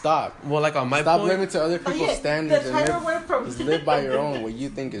 Like stop. Well, like on my Stop point, living to other people's yeah, standards the and timer went from- just live by your own what you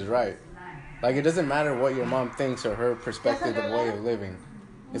think is right. Like it doesn't matter what your mom thinks or her perspective of way of living.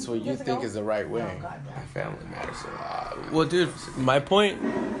 It's what you think is the right way. My family matters a lot. well, dude, my point,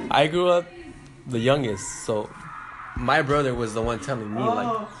 I grew up the youngest, so my brother was the one telling me, like,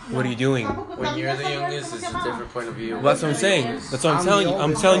 what are you doing? Well, When you're the youngest, it's a different point of view. that's what I'm saying. That's what I'm telling you.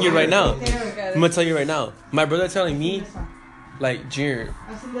 I'm telling you right now. I'm gonna tell you right now. My brother telling me, like, Junior,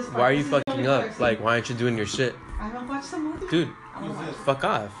 why are you fucking up? Like, why aren't you doing your shit? I haven't watched the movie. Dude, fuck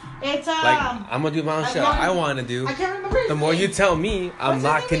off. It's Like, I'm gonna do my own shit I wanna do. I can't remember. His The more name. you tell me, I'm What's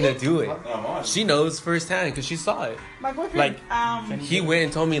not his name gonna do it. She knows firsthand because she saw it. My boyfriend. like, He went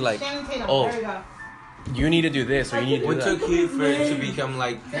and told me, like, Shannon Tatum. oh, There we go. you need to do this or you need to do What that. took you for it to become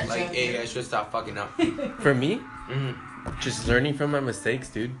like, hey, I should stop fucking up? For me, just learning from my mistakes,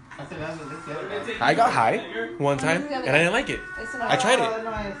 dude. I got high one time and I didn't like it. I tried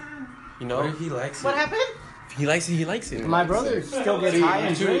it. You What know, if he likes What it? happened? he likes it. He likes it. My brother still gets high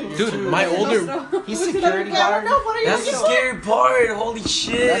and drinks. Dude, my older He's security guard. No, what are you That's the looking for? scary part. Holy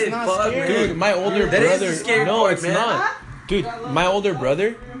shit. That's not Fuck, scary. man. dude, my older That is brother. the scary No, part, it's man. not. Dude, my older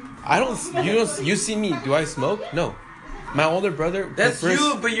brother. You see me? Do I smoke? No. My older brother. the That's first-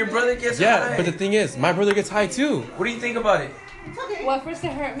 you, but your brother gets Yeah, high. but the thing is, my brother gets high too. What do you think about it? Well, at first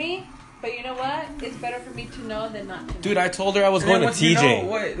it hurt me, but you know what? It's better for me to know than not to know. Dude, I told her I was And then going to once you know, TJ.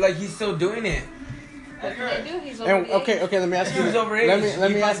 what? Like, he's still doing it. What can I do? He's over And the age. okay, let me ask you. He was overage. Let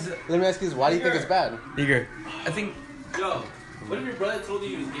He me ask. finds- Let me ask you this. Why do you think it's bad? Eager. I think Yo, what if your brother told you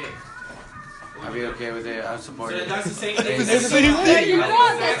he was gay? I'd be okay with it. I'd support it. That's the same Hey, thing. that's There you go.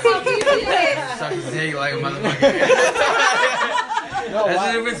 That's how you do it. Suck his dick like a motherfucker. No, That's a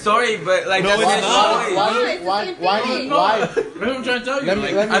why? different story, but like No, that's it's his not. story. No, it's the same thing. Why? That's what I'm trying to tell you. Let me.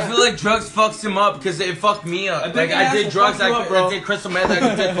 I feel like drugs fucks him up because it fucked me up. think Like an I ass did will drugs, fuck you I up, bro. did crystal meth,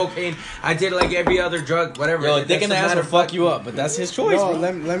 I did cocaine, I did like every other drug, whatever. Yo, It dick in the doesn't ass will matter. fuck you up, but that's his choice, No, bro.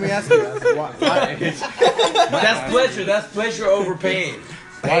 let me ask you. Why? That's pleasure. That's pleasure over pain.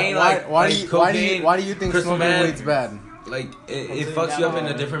 Pain, like cocaine, Why do you think crystal smoking meth. weed's bad? Like it fucks you up in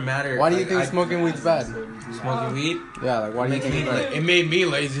a different manner. Why do you Like, think I- smoking weed's bad? Smoking weed? Yeah, like why do you Makes think me it's like, bad? it made me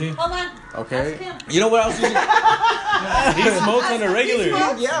lazy. Hold on. Okay. Ask him. You know what else? He smokes on a regular.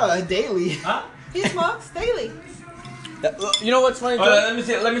 Yeah, daily. He smokes daily. You know what's funny? Let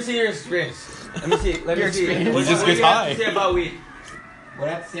me see your experience. Let me see. Let me see. He What just do gets you have high. to say about weed? What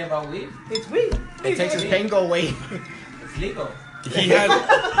I have to say about weed? It's weed. It takes his pain go away. It's legal. He had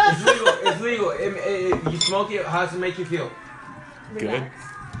It's legal. It's legal. You smoke it. How does it make you feel? good.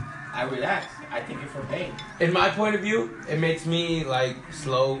 I relax. I take it for pain. In my point of view, it makes me like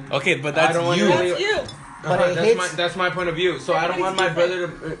slow. Okay, but I that's don't want you. to really, That's you. But it hits- that's my point of view. So I don't want my brother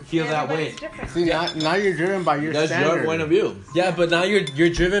to feel that way. Everybody's different. See, now you're driven by your That's standard. your point of view. Yeah, but now you're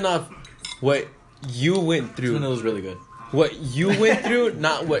driven off what you went This one through. was really good. What you went through,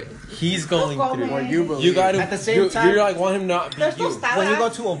 not what he's going through. What you believe. You gotta At the same you, time- you're like want him not be There's no you. style. When you go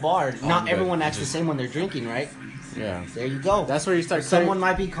to a bar, not good. everyone acts the same when they're drinking, right? Yeah. There you go. That's where you start. Someone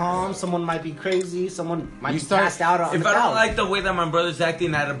might be calm, someone might be crazy, someone might You be start- passed out on If the I don't couch. like the way that my brother's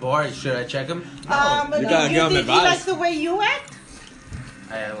acting at a bar, should I check him? But You do gotta you give him think he advice. likes the way you act?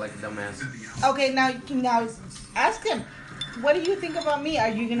 I like a dumbass. Okay, now ask him. What do you think about me? Are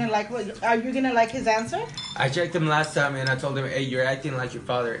you gonna like his answer? I checked him last time and I told him, "Hey, you're acting like your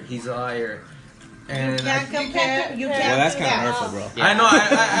father. He's a liar." And You can't compare. You can't. Well, that's do kind of that. hurtful, bro. I know.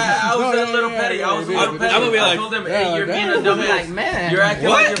 I was No, a little yeah, petty. yeah, I was a yeah, little yeah. petty. I'm gonna be I like, told him, yeah, "Hey, you're like being a that. dumbass. Like, man. You're acting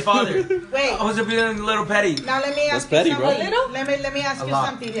What? like your father." Wait. I was being a little petty. Now let me ask That's petty, you bro. something. Let me ask A you lot.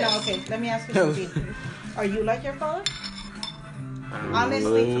 something. No, okay. Let me ask you something. Are you like your father?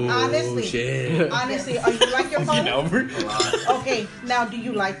 Honestly, honestly, are you like your father? Okay, now do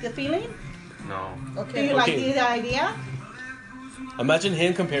you like the feeling? No. Okay. Do you like the idea? Imagine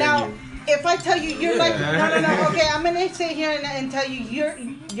him comparing now, you. If I tell you you're like no. Okay, I'm gonna sit here and tell you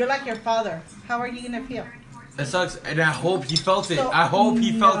you're like your father. How are you gonna feel? It sucks, and I hope he felt it. So, I hope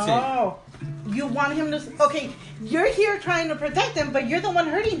he felt it. No, you want him to. Okay, you're here trying to protect him, but you're the one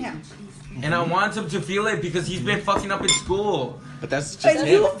hurting him. And I want him to feel it because he's been fucking up in school. But that's just and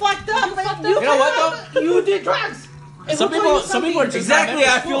you fucked up. You know what though? You did drugs. Some people are just exactly.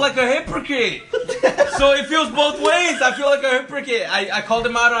 I feel like a hypocrite. So it feels both ways. I feel like a hypocrite. I called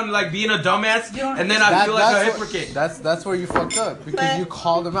him out on like being a dumbass, and then I feel like a hypocrite. That's where you fucked up because you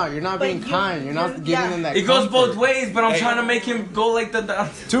called him out. You're not being kind. You're not giving him that. It goes both ways, but I'm trying to make him go like the.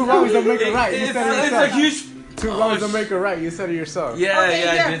 Two wrongs don't make it right. You said it yourself. It's a huge. Two wrongs don't make it right. You said it yourself. Yeah,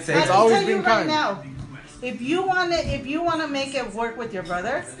 I did say it's always been kind. Now, if you wanna make it work with your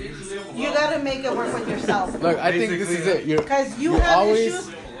brother, you gotta make it work with yourself. Look, I think this is it. Because you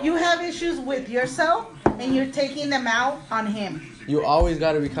have issues with yourself, and you're taking them out on him. You always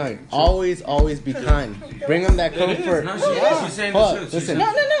gotta be kind. Always be kind. Bring him that comfort. No, she's saying the truth. Listen.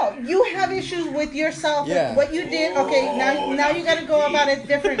 No. You have issues with yourself. With what you did. Okay, now you gotta go about it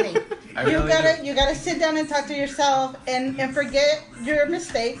differently. You gotta sit down and talk to yourself and forget your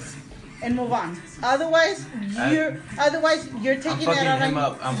mistakes. And move on. Otherwise, you're taking it out on him.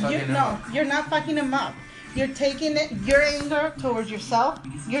 I'm fucking him up. No, you're not fucking him up. You're taking your anger towards yourself.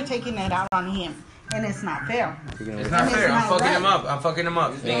 You're taking it out on him, and it's not fair. It's not fair. I'm fucking him up. I'm fucking him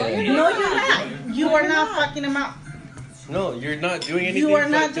up. No, you're not. You are not fucking him up. No, you're not doing anything. You are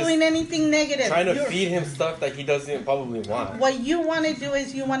not doing anything negative. Trying to feed him stuff that he doesn't probably want. What you want to do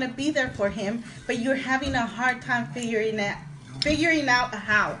is you want to be there for him, but you're having a hard time figuring out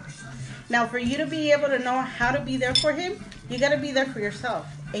how. Now, for you to be able to know how to be there for him, you got to be there for yourself,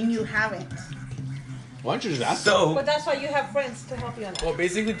 and you haven't. Why don't you just ask him? But that's why you have friends to help you on that. Well,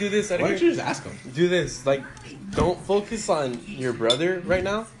 basically, do this. Why don't you just ask him? Do this. Like, don't focus on your brother right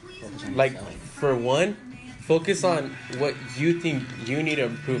now. Like, for one, focus on what you think you need to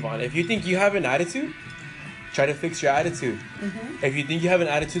improve on. If you think you have an attitude, try to fix your attitude. Mm-hmm. If you think you have an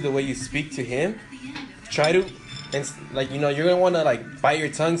attitude the way you speak to him, try to... And like, you're gonna want to like bite your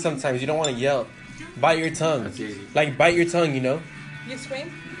tongue sometimes. You don't want to yell. Bite your tongue. Like bite your tongue. You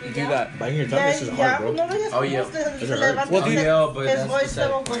scream. You do that. Biting your tongue. This is hard, bro. Oh yeah. Well, do yell, but his voice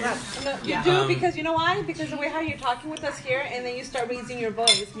level goes up. No, you do because you know why? Because the way how you're talking with us here, and then you start raising your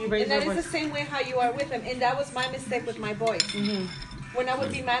voice. And that is the same way how you are with him. And that was my mistake with my voice. Mm-hmm. When I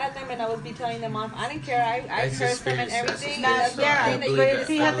would be mad at them and I would be telling them off, I didn't care. I cursed them and everything. That's doing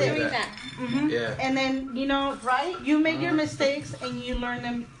that. Mm-hmm. Yeah. And then right? You make your mistakes and you learn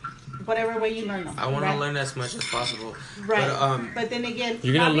them, whatever way you learn them. I want to learn as much as possible. Right. But then again,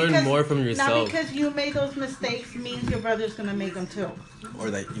 you're gonna learn more from yourself. Not because you made those mistakes means your brother's gonna make them too.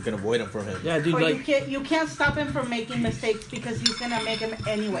 Or that you can avoid them from him. Yeah, dude. Or like you can't stop him from making mistakes because he's gonna make them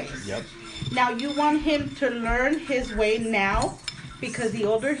anyways. Yep. Now you want him to learn his way now. Because the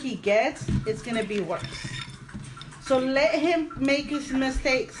older he gets, it's going to be worse. So let him make his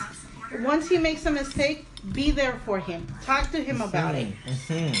mistakes. Once he makes a mistake, be there for him. Talk to him about it.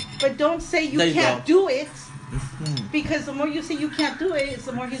 Mm-hmm. But don't say you can't do it. Mm-hmm. Because the more you say you can't do it, it's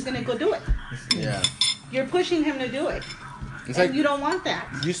the more he's going to go do it. Yeah. You're pushing him to do it. It's and like, you don't want that.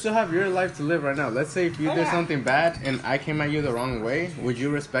 You still have your life to live right now. Let's say if you did something bad and I came at you the wrong way, would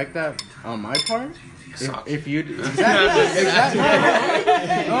you respect that on my part? If you exactly.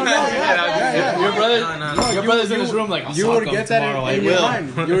 Your brother's in his room like I'll you would get that tomorrow. in your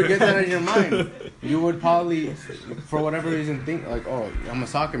mind. You would get that in your mind. You would probably, for whatever reason, think like, oh, I'm gonna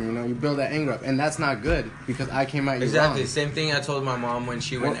sock him. You build that anger up, and that's not good because I came at you exactly wrong. Same thing I told my mom when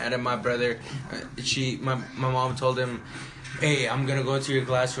she went at my brother. My mom told him, hey, I'm gonna go to your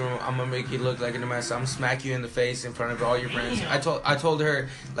classroom. I'm gonna make you look like a mess. I'm gonna smack you in the face in front of all your friends. I told her,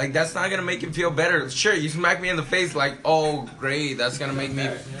 like, that's not gonna make him feel better. Sure, you smack me in the face, like, oh great, that's gonna make me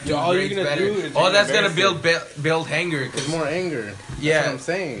do grades better. All that's gonna build anger. It's more anger. Yeah, that's what I'm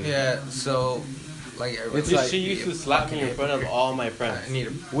saying. Yeah, so. Like, she used to slap me in front of all my friends.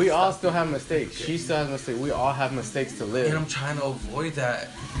 We all still have mistakes. She still has mistakes. We all have mistakes to live. And I'm trying to avoid that.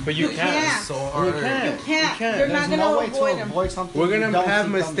 But you can't. It's so hard. You can't. You're not going to avoid something. We're going to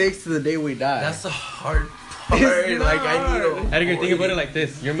have mistakes to the day we die. That's the hard part. Like, I need to Edgar, think about it like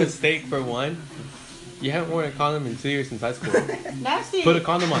this. Your mistake for one, you haven't worn a condom in 2 years since high school. Nasty. Put a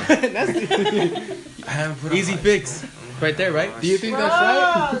condom on. I haven't put Easy fix. Right there, right? Do you think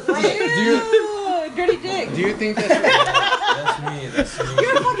that's right? Dirty dick. Do you think that's right? That's me.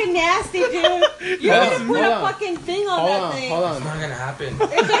 You're fucking nasty, dude. You're gonna put a fucking thing on that thing. Hold on. It's not gonna happen. It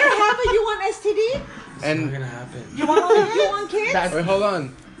better happen. You want STD? It's not gonna happen. You want kids? Wait, hold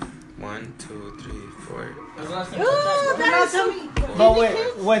on. 1, 2, 3, 4. Ooh, that is so. But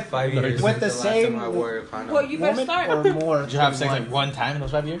with 5 years. with the since same last time I wore a condom. Well, you better woman start. or more. Did you have sex like one time in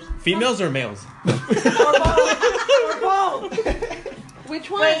those 5 years? Females or males? Or both. Which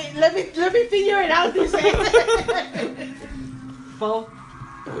one? Wait, let me figure it out. This Both.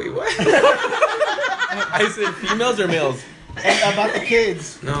 Wait, what? I said females or males? And about the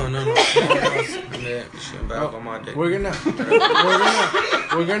kids. No.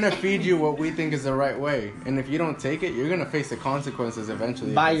 We're gonna feed you what we think is the right way, and if you don't take it, you're gonna face the consequences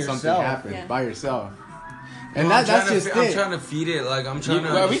eventually. By if something yourself. happens Yeah. by yourself. And No, that's just it. I'm trying to feed it. Like I'm trying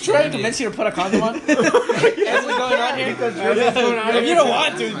to. Are we trying to convince you to put a condom on? That's what's going on here. If you don't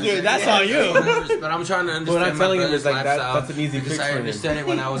want to, dude, that's on you. But I'm trying to understand. What I'm telling him brother's is like that. lifestyle That's an easy because fix I for him. understand it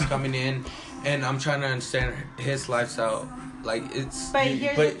when I was coming in, and I'm trying to understand his lifestyle. Like it's. But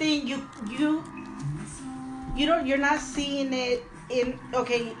here's the thing, you're not seeing it in.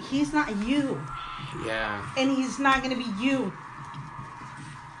 Okay, he's not you, Yeah. and he's not gonna be you.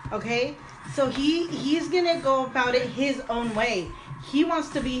 Okay, so he's gonna go about it his own way. He wants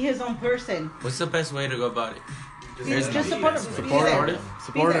to be his own person. What's the best way to go about it? Just support him.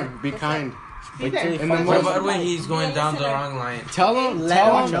 Support him. Be kind. Be there. And then What about when he's going down the wrong line? Tell him. Let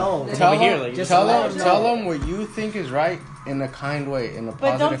Tell him him. know. Tell Over here, him. like, just Tell let him. him know. Tell him what you think is right in a kind way, in a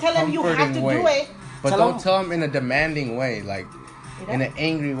But don't positive, tell him you have to comforting way. do it. But Tell don't him- tell him in a demanding way, like in an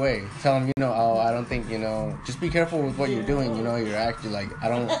angry way. Tell him, oh, I don't think, just be careful with what you're doing. You're acting like I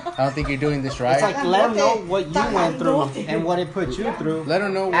don't think you're doing this right. It's like let them know what you went through and what it put you through. Let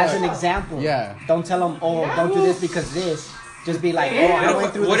him know As what- an example. Yeah. Don't tell them, don't do this because this. Just be like, I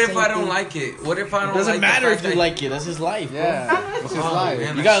went through What the if same I don't thing. like it? What if I don't It doesn't like matter the if fact you that- like it. That's his life, bro. Yeah, it's his life.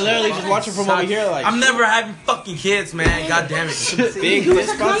 man, You gotta literally just watch it from over here, like I'm never having fucking kids, man. God damn it. big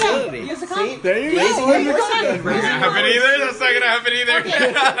responsibility. Use a condom. There you Yes, go. there you go. either. That's not gonna happen either.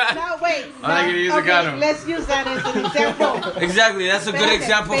 Now wait. I'm not gonna use a condom. Let's use that as an example. Exactly. That's a good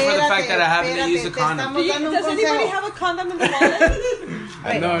example for the fact that I haven't to use a condom. Does anybody have a condom in the wallet?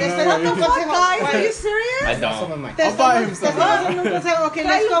 No, This is no. what What the fuck, guys? Are you serious? I don't. I'll buy him some. Okay,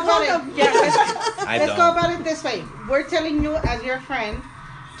 let's go about it. Yeah, I let's don't. go about it this way. We're telling you as your friend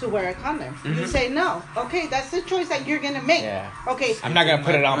to wear a condom. You say no. Okay, that's the choice that you're gonna make. Yeah. Okay. I'm not gonna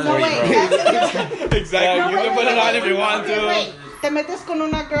put it on No, for you, wait. bro. Exactly. You can put it on if you want to. Wait. Te metes con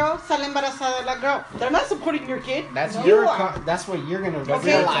una girl, sale embarazada la girl. They're not supporting your kid. That's You your. are. That's what you're gonna do.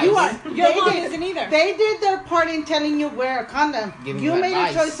 Okay, you are. Your mom isn't either. They did their part in telling you wear a condom. Giving You you made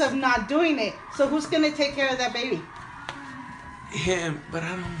advice. a choice of not doing it. So who's gonna take care of that baby? Him, but I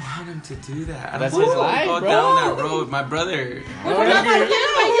don't want him to do that. I That's don't his want him life, to go bro. down that road. My brother. No,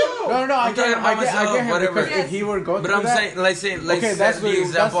 I I'm talking about get myself, him whatever. because if he were to go But through I'm that, saying, Okay, that's set the what-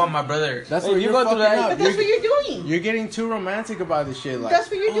 example that's- on my brother. that's Hey, what you you're go through fucking that- up. But that's what you're doing. You're getting too romantic about this shit. Like, That's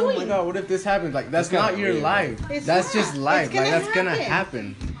what you're Oh my doing. god, what if this happens? Like, that's It's kinda not your weird, life. It's That's not. just life. It's gonna Like, that's gonna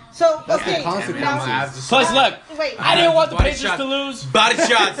happen. happen. So That's the okay, consequences. now, Plus, look, wait. I didn't want the Body Patriots shot. to lose. Body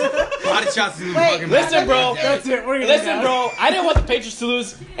shots. Body shots in the Wait. fucking Listen, bro. That's it. We're gonna Listen, bro. I didn't want the Patriots to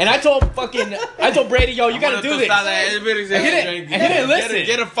lose, and I told Brady, yo, you gotta do this. And he didn't listen.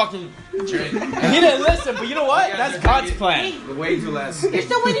 Get a fucking drink. And he didn't listen, but you know what? That's God's plan. Way too less. You're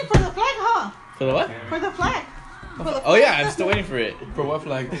still waiting for the flag, huh? For the what? For the flag. Oh yeah, I'm still waiting for it. For what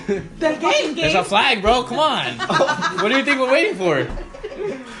flag? The game. There's a flag, bro. Come on. What do you think we're waiting for?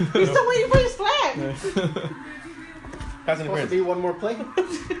 You're still waiting for his flag. Passing the Supposed to birds. be one more play.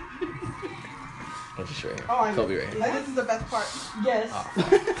 Oh, just right here. Oh, I know. Kobe right here. This is the best part. Yes.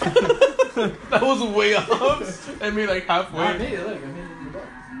 That was way up. I mean, like halfway. I made it. Look, I made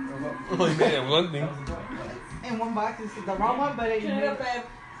it. Oh, you made it one thing. In one box is the wrong one, but it.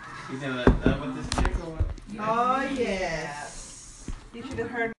 He's gonna with this chick or what? Oh yes. You should have heard